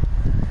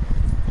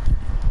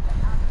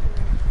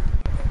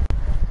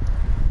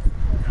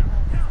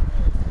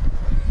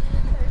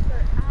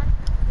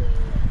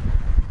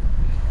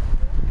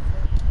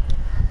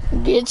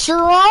 Get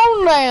your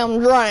own damn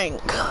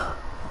drink.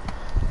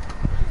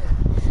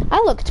 I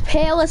looked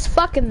pale as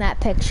fuck in that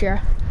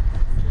picture.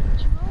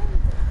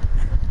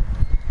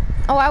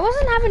 Oh, I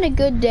wasn't having a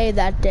good day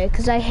that day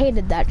because I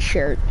hated that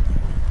shirt.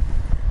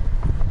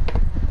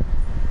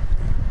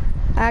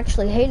 I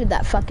actually hated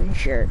that fucking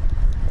shirt.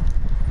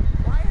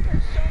 Why are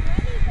there so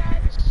many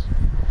guys?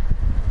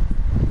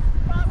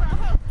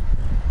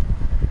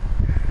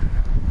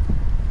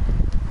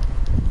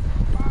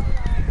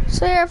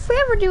 So yeah, if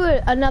we ever do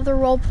another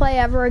role play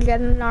ever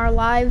again in our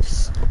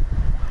lives,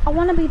 I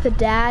want to be the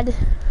dad.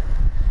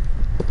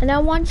 And I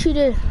want you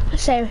to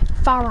say,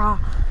 Farah,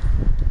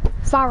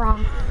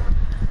 Farah,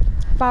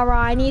 Farah,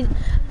 I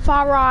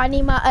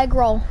need my egg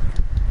roll.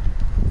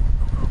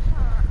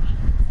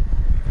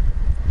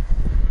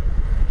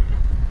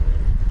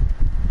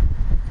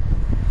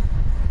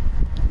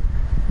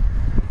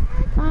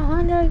 My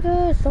 100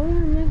 good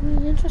stories make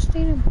me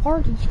interesting in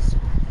parties.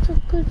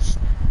 Good.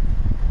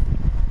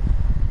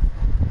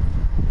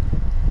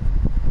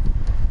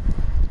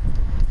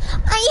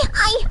 I.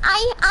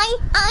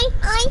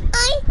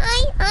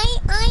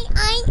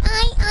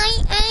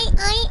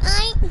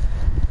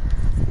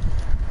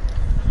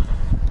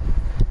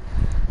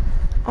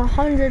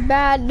 100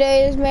 bad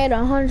days made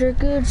 100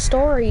 good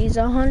stories.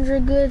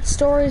 100 good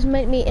stories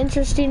make me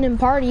interesting in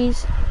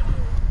parties.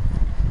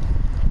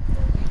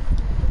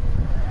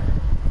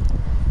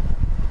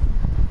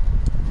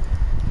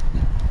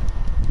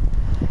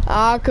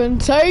 I can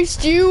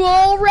taste you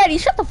already.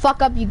 Shut the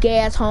fuck up, you gay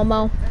ass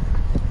homo.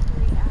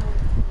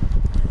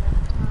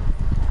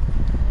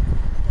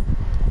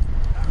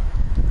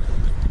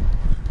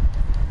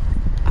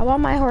 I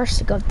want my horse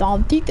to go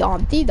dumpty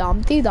dumpty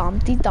dumpty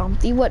dumpty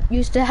dumpty. What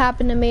used to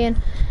happen to me in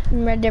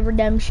Red Dead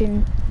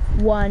Redemption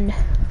 1.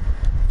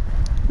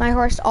 My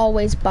horse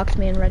always bucked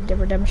me in Red Dead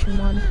Redemption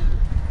 1.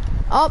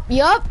 Oh,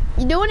 yup.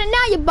 You doing it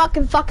now, you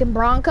bucking fucking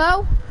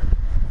Bronco.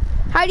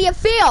 How do you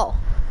feel?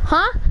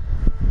 Huh?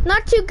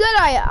 Not too good,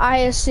 I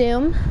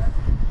assume.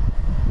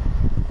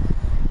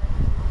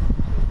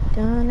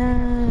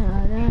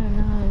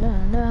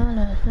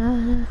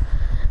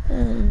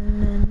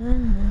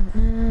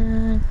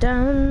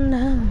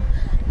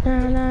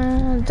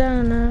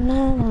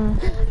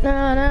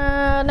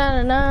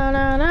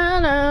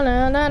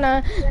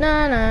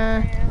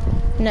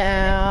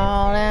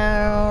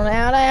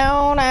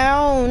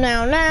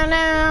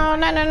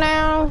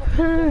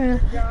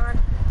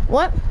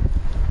 What?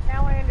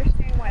 Now I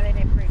understand why they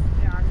didn't bring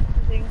John,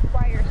 because it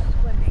requires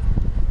swimming.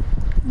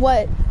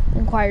 What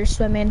requires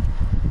swimming?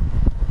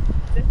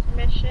 This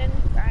mission,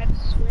 I had to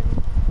swim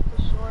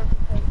to shore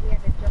because we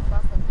had to jump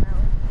up a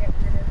mountain to get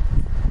rid of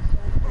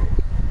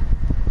soldiers.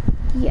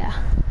 Yeah.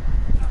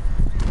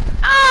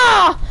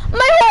 Ah!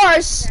 My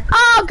horse!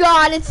 Oh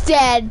god, it's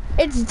dead.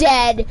 It's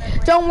dead.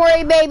 Don't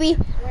worry, baby.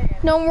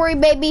 Don't worry,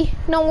 baby.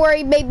 Don't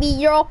worry, baby.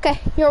 You're okay.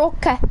 You're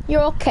okay.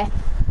 You're okay.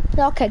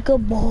 You're okay.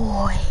 Good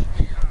boy.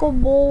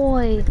 Good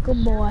boy.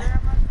 Good boy.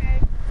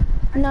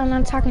 No, I'm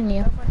not talking to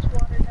you.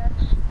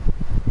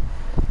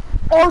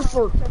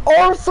 Arthur.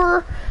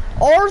 Arthur.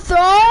 Arthur.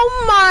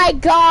 Oh my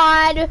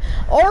god.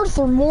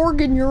 Arthur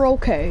Morgan, you're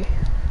okay.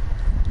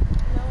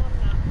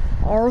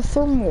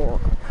 Arthur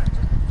Morgan.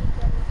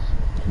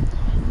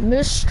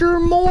 Mr.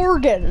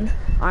 Morgan.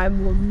 I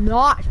will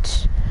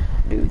not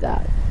do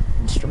that.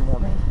 Mr.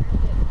 Morgan.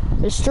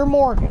 Mr.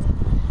 Morgan.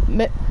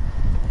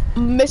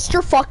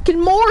 Mr. fucking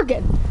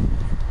Morgan.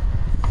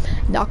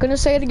 Not gonna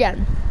say it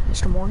again.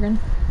 Mr. Morgan.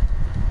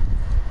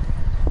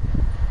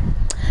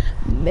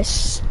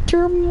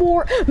 Mr.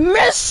 Morgan.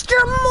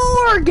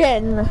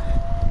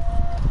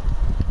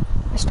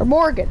 Mr.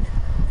 Morgan.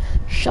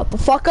 Shut the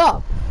fuck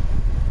up.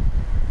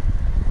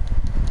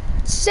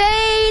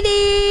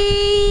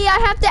 Sadie, I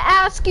have to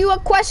ask you a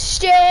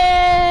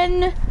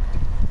question.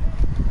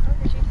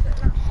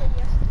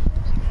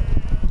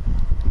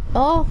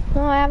 Oh,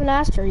 no, I haven't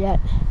asked her yet.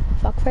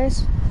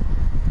 Fuckface.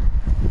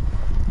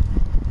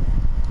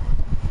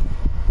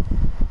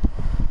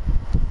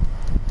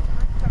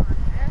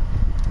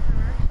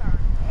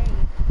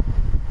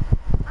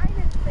 I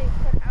didn't say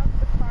put out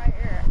the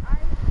fire. I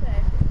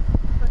said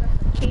put up a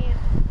camp.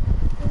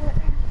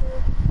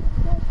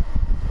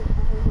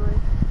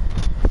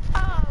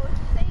 Oh,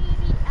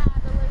 Sadie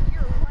Adela,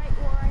 you're right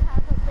where I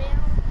have a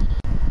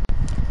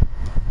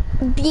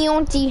bounty.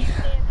 Bounty.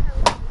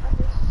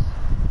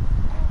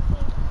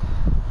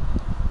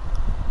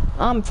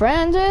 I'm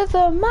friends with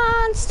the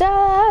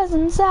monsters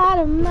inside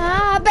of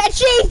my bed.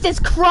 Jesus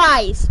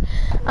Christ!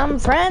 I'm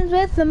friends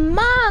with the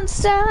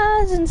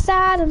monsters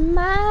inside of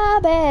my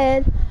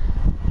bed.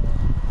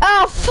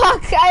 Oh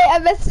fuck! I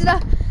messed it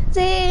up.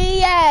 See,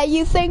 yeah,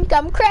 you think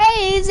I'm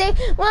crazy?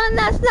 Well,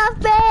 that's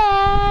not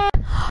fair.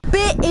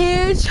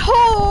 Bitch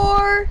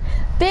whore,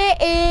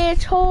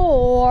 bitch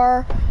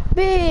whore,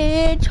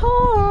 bitch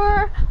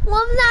whore.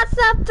 Well, that's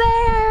not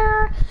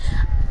fair.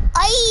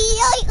 Ay,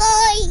 ay,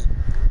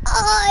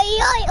 ay,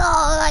 ay,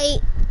 ay.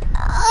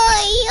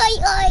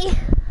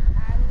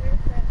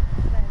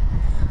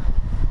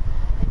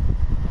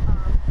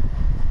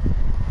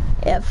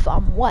 If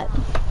I'm what?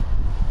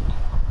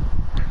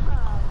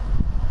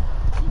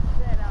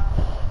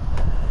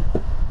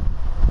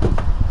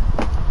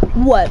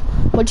 What?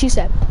 What'd you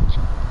say?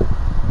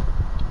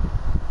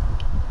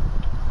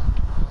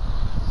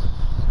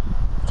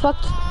 Fuck.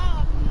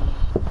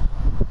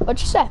 What'd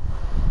you say?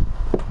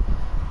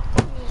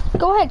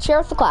 Go ahead, share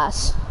with the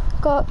class.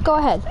 Go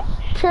ahead.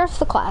 Share with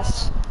the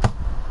class.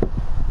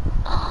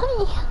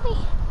 Hi.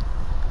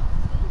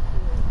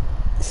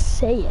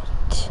 Say it.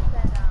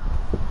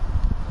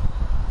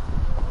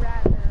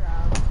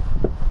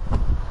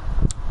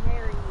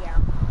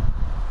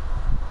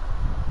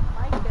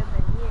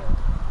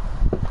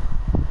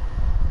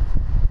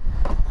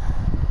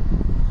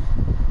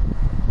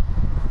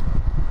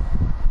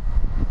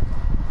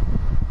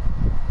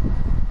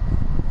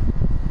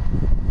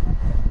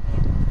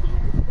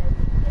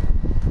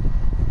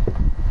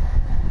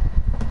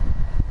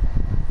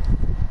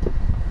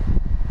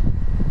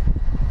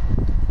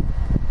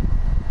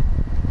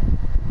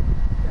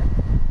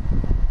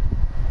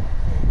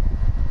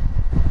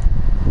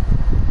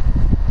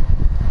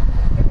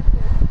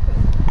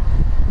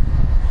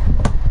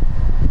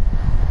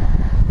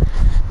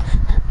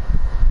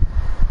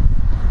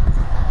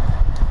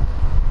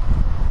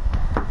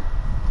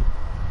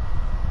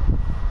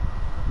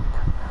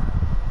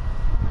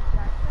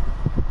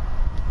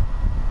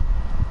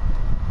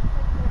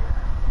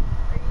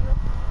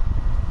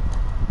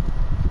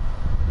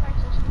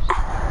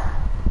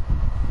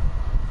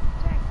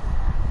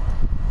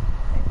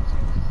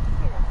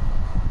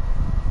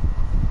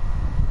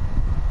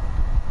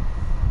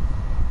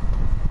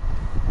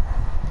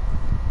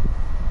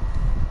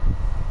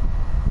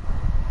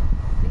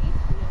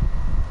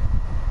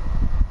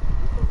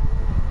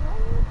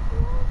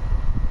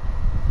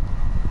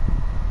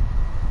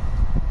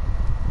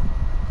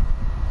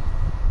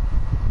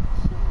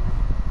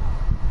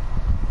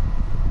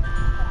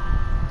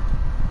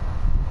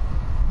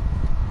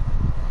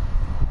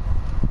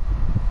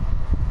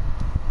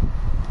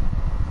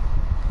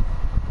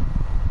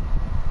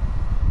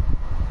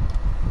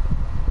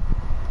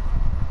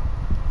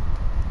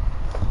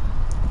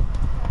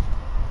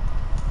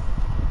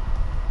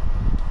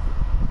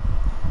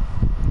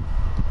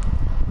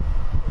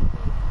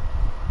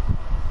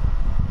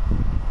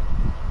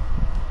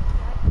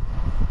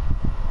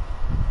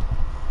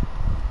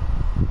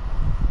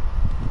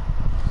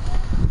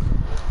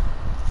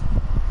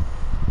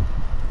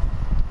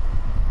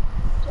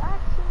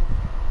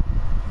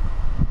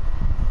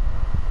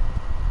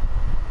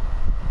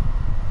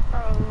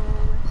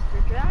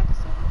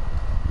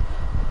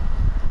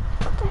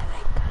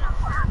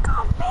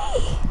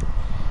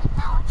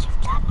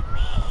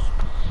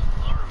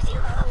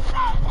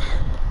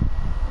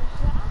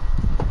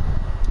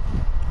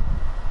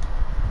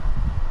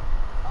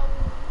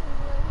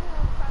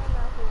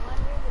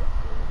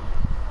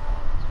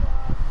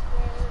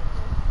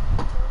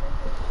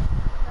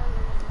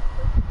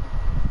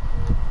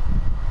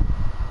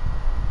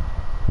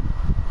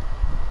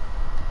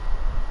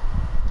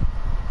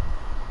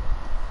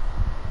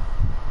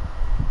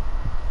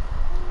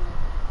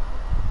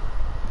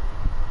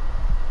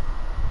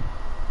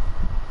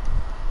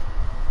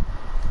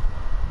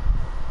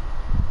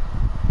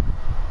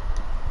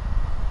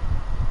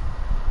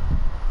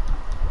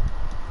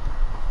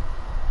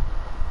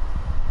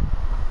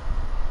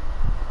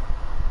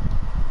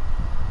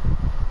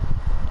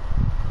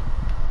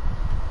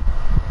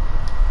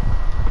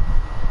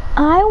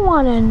 I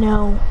want to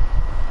know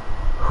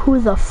who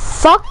the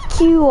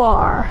fuck you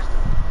are.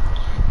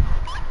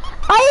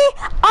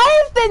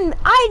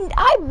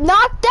 I'm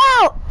knocked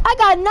out. I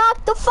got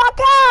knocked the fuck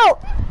out.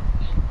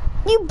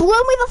 You blew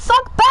me the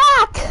fuck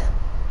back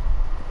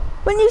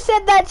when you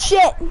said that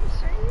shit.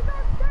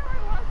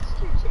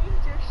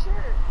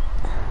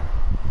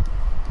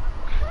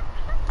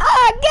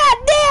 Ah,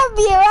 goddamn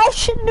you! I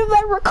shouldn't have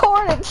been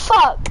recording.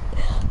 Fuck.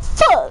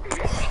 Fuck.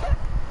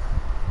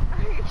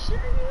 Are you sure you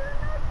were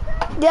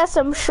knocked out? Yes,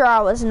 I'm sure I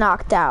was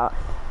knocked out.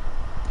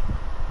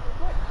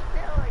 What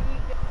still are you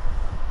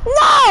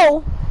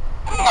No!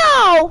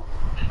 No!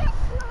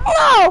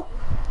 No!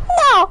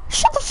 No!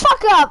 Shut the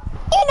fuck up!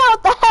 You know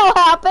what the hell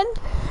happened!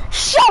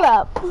 Shut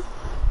up! What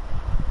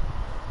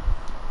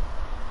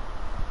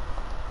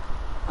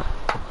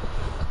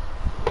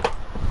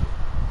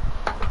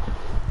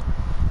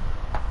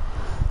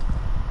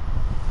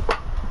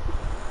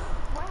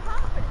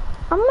happened?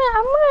 I'm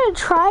gonna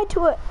try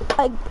to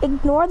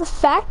ignore the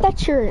fact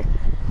that you're. You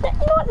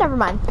know what? Never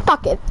mind.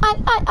 Fuck it.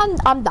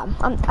 I'm done.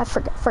 I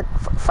forget. Fuck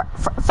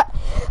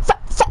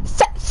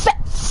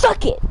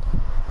it.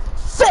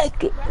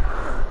 Fuck it.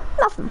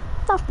 Nothing.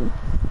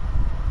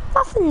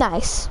 Nothing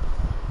nice. Okay,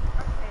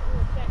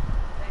 well, check.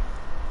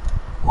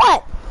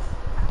 What? What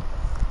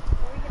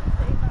are we gonna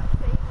say about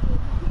Sadie and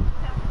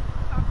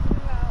talking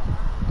about,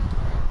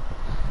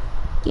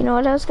 You know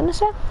what I was gonna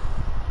say? I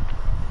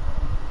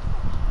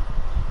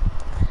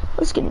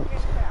was gonna. I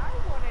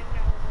wanna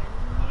know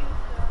when you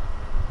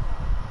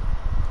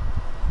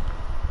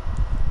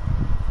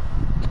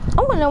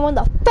I wanna know when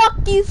the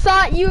fuck you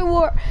thought you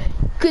were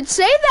could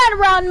say that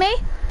around me.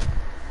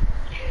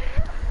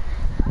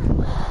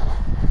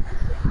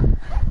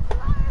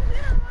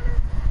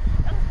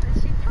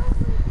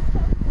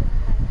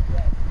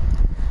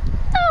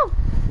 No,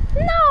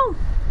 no,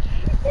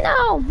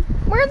 no.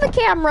 Where are the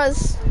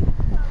cameras?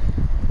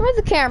 Where are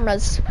the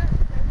cameras?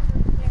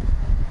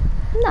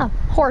 No,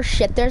 horse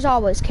shit. There's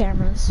always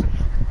cameras.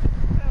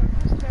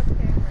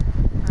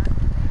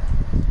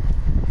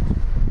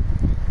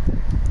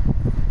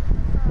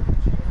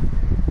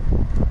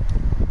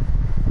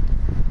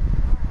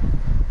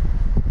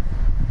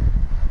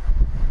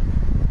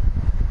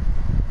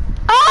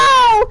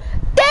 Oh,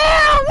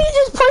 damn! You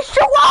just pushed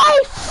your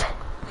wife.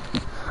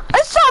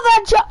 I saw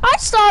that, I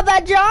saw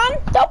that, John.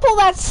 Don't pull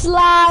that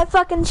sly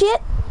fucking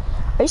shit.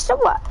 Are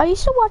you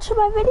still watching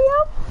my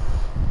video?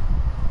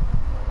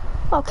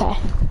 Okay.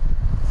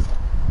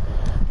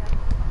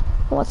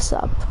 What's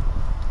up? So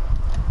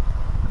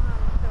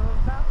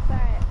about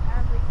that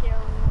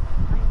Abigail,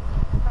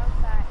 about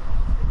that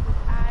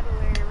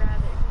Adware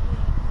rather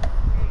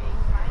wearing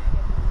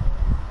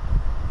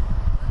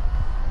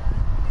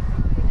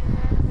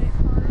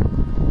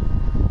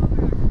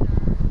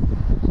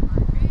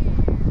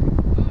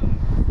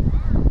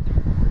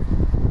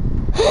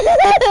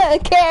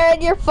Micah.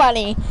 Karen, you're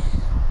funny.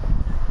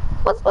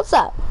 What's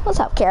up? What's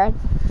up, Karen?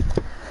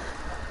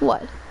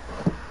 What?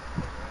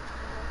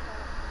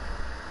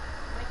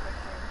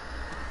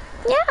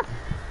 Yeah.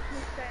 He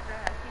said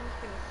he was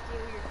gonna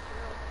steal your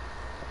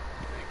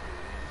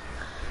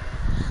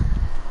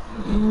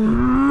girl.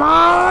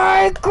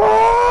 Michael!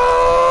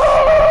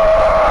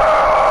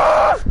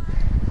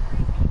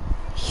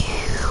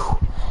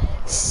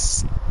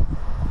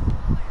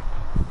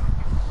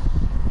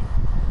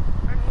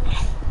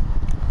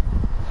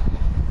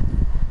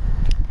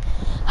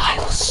 I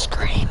will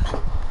scream.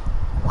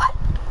 What?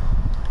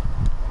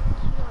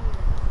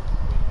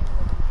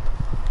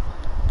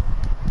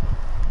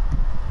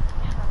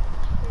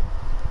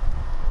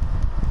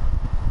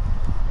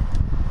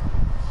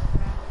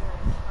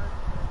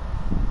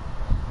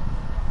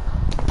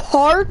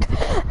 Park?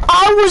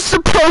 I was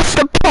supposed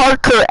to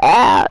park her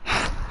at.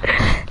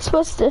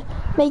 Supposed to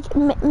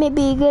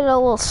maybe get a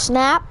little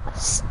slap.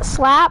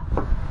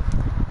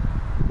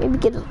 Maybe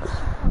get a. When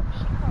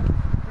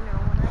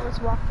I was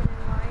walking in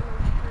line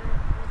with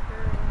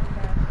her and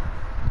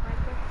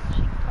Micah,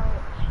 he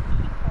called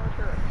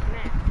her a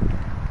snack.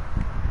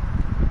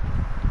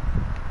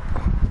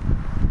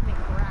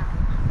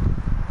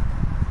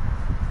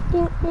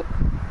 Yeah.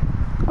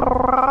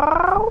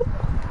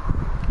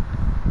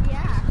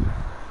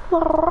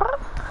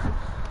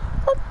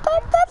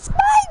 That's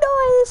my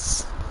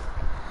noise.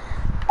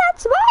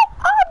 That's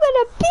I'm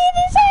gonna beat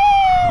his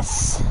ass.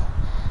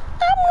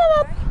 I'm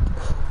gonna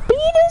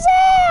beat his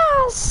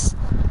ass.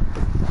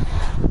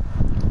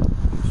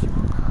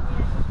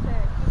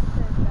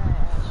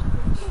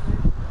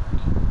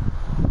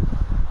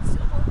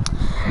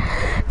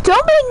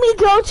 Don't make me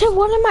go to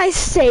one of my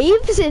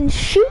saves and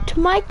shoot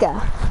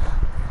Micah.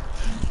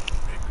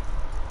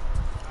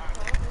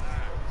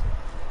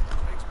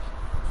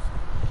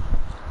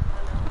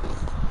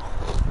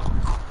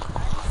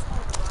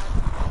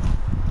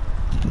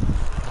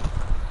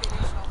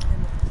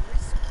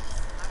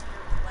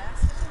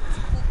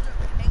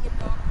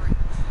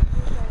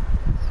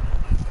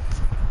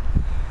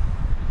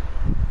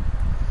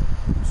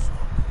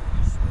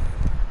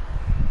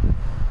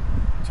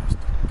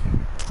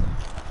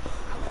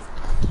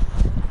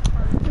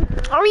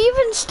 Are you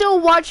even still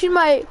watching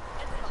my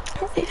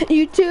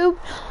YouTube?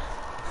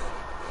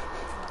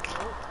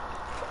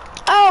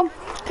 Oh,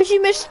 because you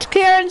missed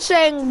Karen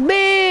saying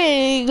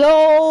big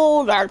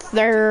old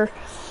Arthur.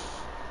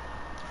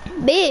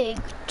 Big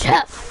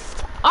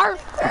tough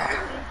Arthur. I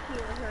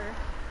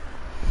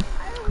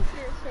always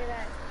hear her say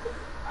that.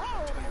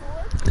 Oh,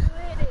 look who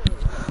it is.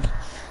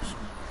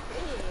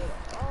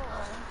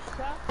 Oh,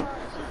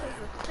 she says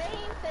the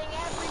same thing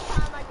every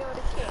time I go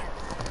to camp,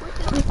 which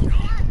is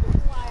exactly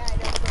why I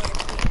don't go to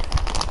camp.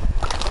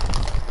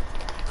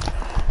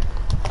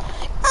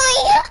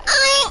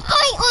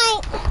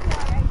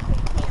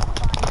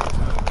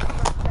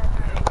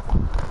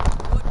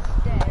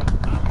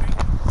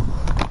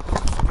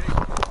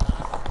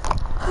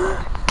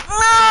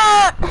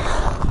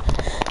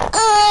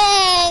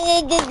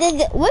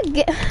 What?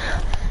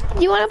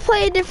 Do you want to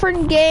play a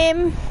different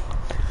game?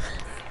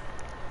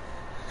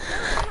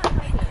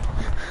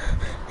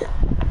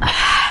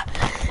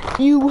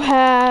 You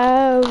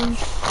have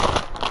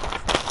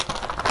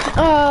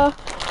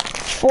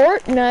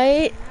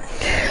Fortnite.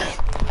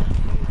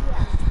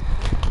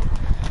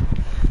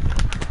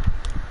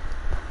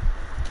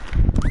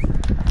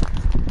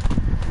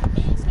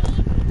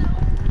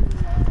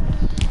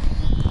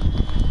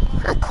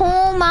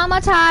 Hakuna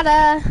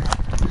Matata.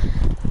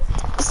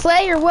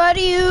 Slayer, what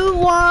do you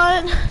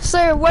want?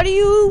 Slayer, what do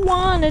you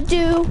want to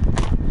do?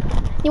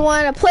 You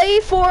want to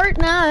play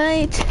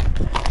Fortnite?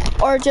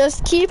 Or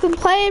just keep on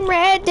playing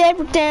Red Dead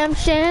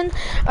Redemption?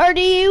 Or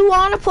do you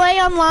want to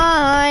play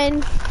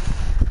online?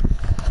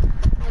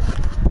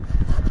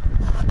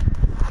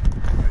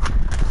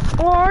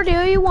 Or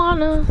do you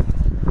want to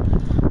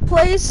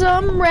play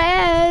some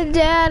Red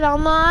Dead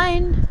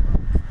Online?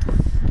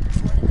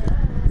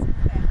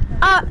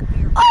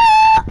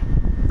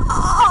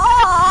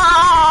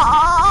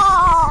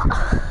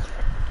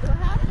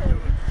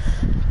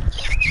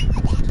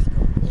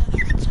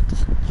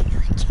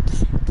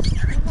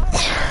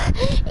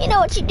 You know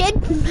what you did?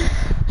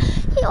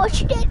 You know what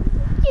you did?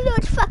 You know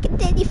what you fucking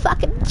did, you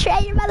fucking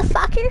traitor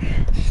motherfucker.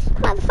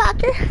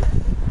 Motherfucker.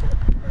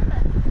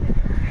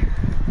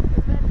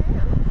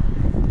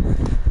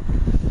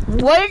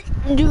 What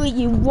do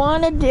you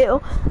want to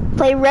do?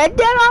 Play Red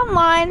Dead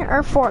Online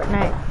or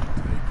Fortnite?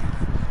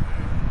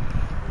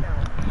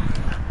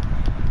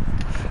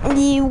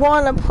 Do you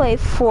want to play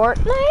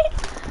Fortnite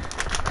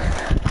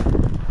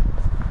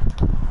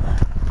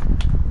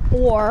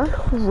or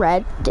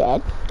Red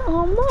Dead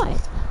Online?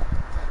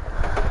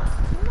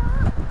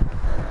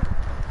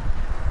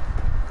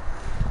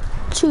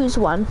 Choose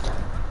one.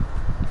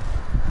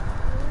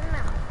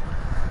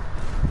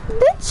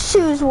 Let's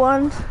choose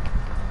one.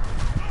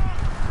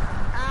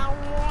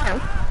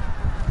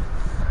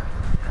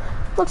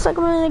 Looks like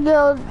I'm gonna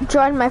go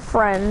join my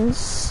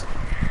friends.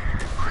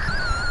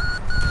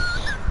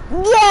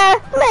 Yeah,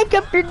 make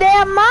up your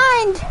damn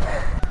mind.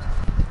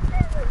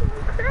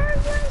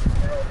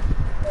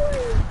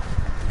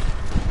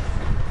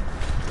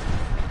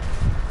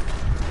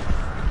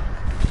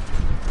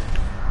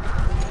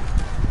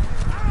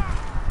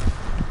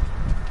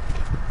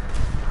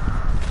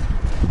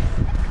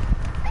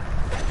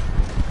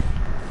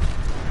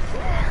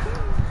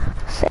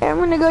 So I'm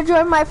gonna go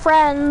join my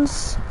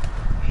friends.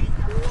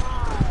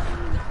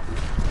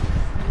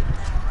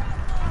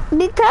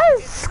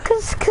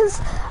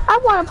 Cause I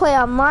want to play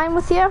online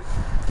with you.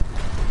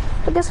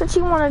 But guess what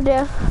you want to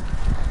do?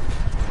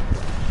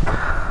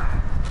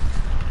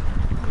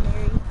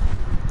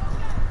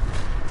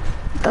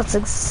 That's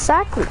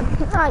exactly.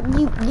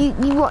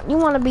 You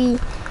want to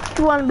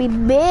be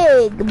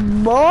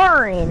big,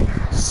 boring,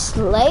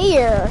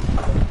 Slayer.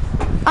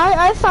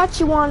 I thought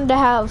you wanted to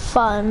have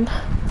fun,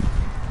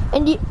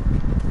 and you.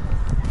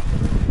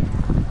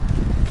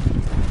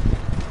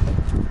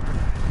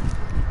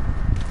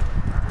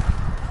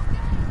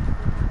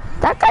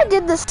 That guy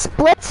did the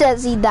splits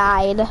as he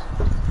died.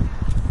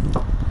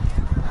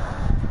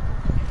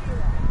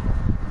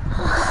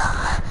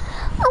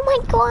 Oh my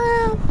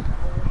god.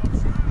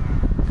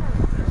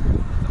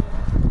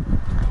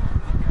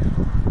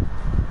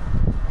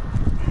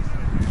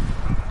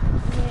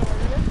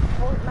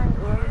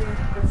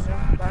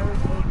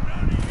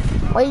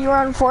 Wait, you're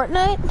on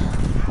Fortnite?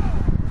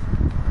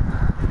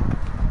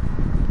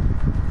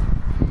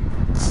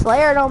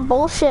 Slayer, don't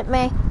bullshit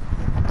me.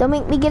 Don't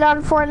make me get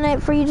on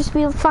Fortnite for you just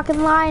be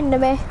fucking lying to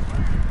me.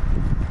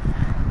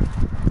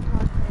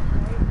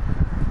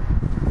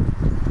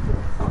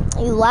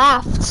 You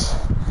laughed.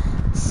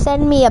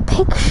 Send me a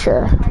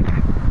picture.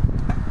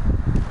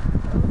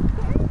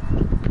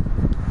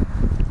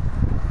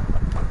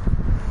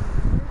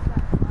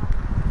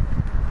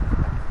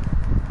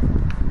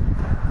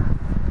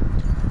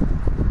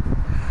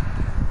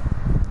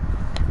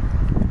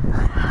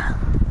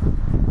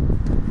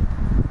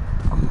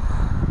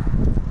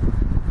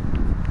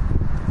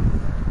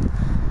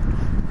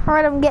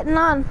 Alright, I'm getting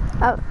on.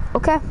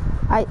 Okay.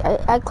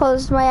 I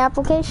closed my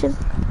application.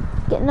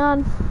 Getting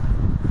on.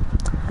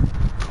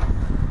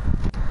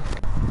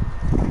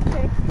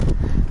 Okay.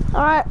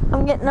 Alright,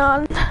 I'm getting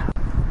on.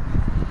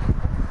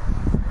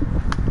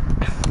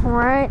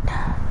 Alright.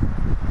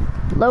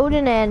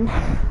 Loading in.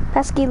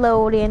 Pesky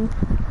loading.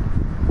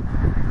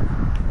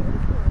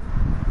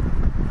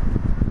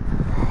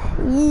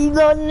 You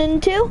loading in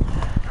too?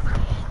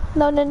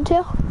 Loading in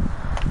too?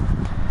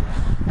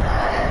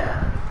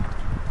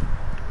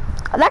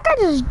 That guy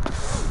just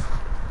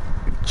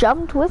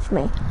jumped with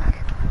me.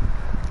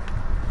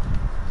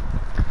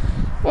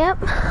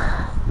 Yep.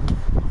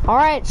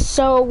 Alright,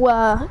 so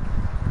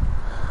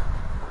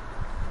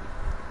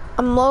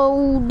I'm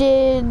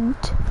loaded.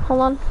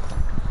 Hold on.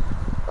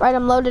 Right,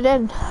 I'm loaded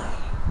in.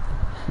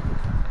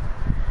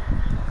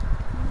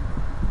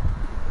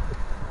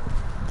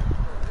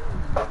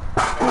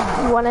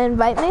 You wanna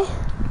invite me?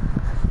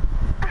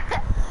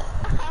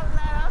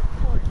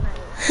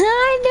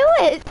 I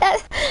knew it.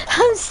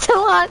 I'm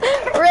still on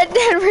Red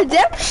Dead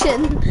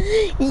Redemption.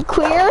 You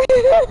queer?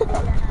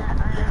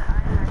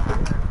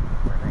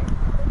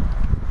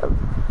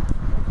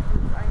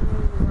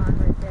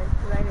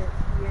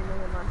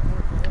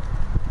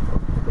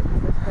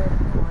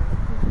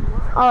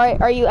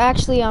 Alright, are you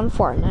actually on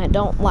Fortnite?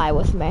 Don't lie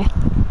with me.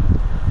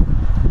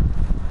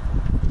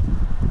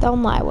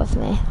 Don't lie with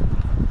me.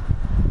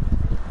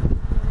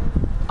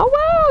 Oh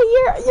wow,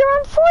 you're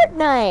on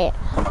Fortnite.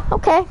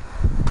 Okay.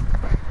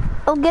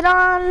 I'll get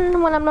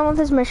on when I'm done with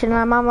this mission.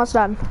 I'm almost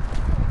done.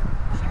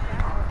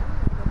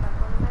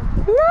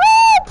 No,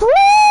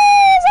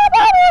 please! I'm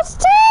almost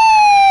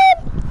done!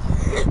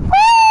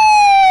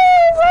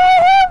 Please! I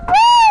have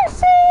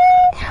mercy!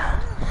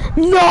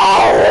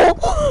 No!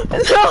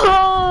 No!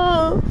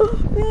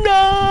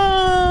 No!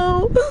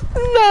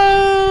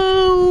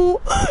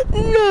 No!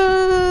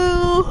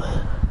 No!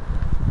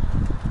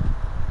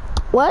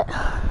 What?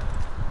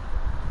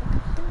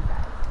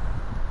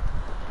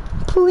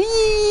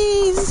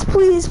 Please,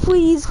 please,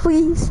 please,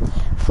 please,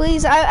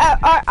 please!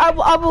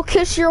 I will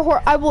kiss your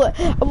horse. I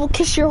will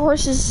kiss your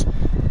horse's.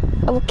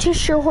 I will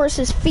kiss your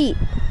horse's feet.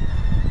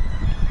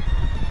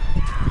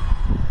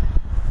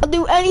 I'll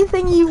do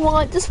anything you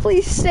want. Just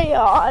please stay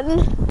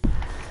on.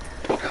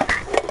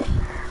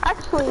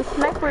 Actually,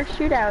 sniper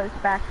shootout is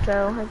back,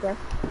 so I guess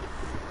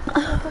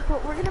that's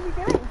what we're gonna be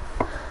doing.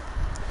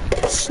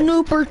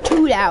 Snooper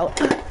toot out.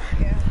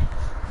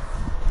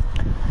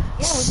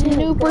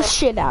 Snooper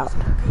shit out.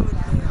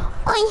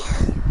 Oi.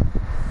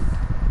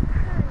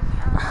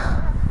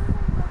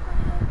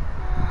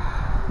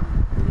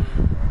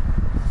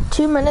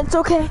 2 minutes,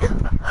 okay.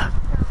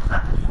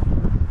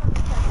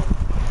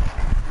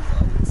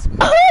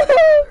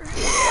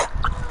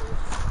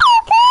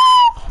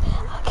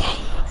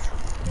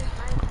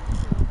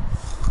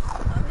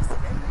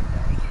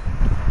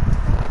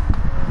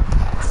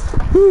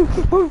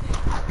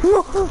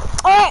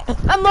 Alright,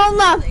 I'm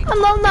rolling on. I'm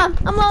rolling on.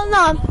 I'm rolling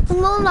on. I'm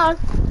rolling on.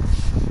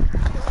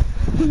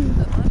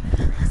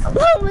 I'm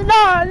rolling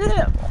on.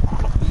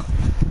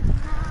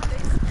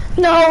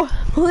 No,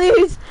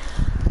 please.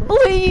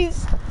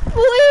 Please.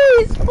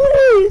 Please.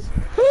 Please.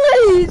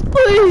 Please.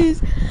 Please.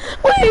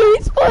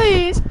 Please.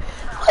 Please.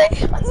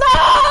 Please. No!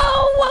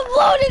 I'm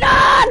loaded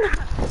on!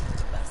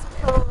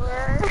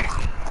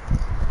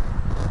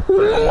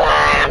 I'm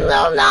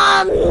loaded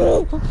on.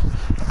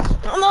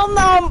 I'm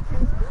on.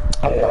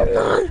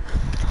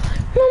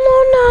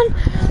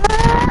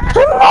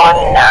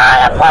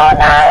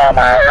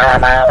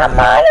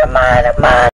 I'm on.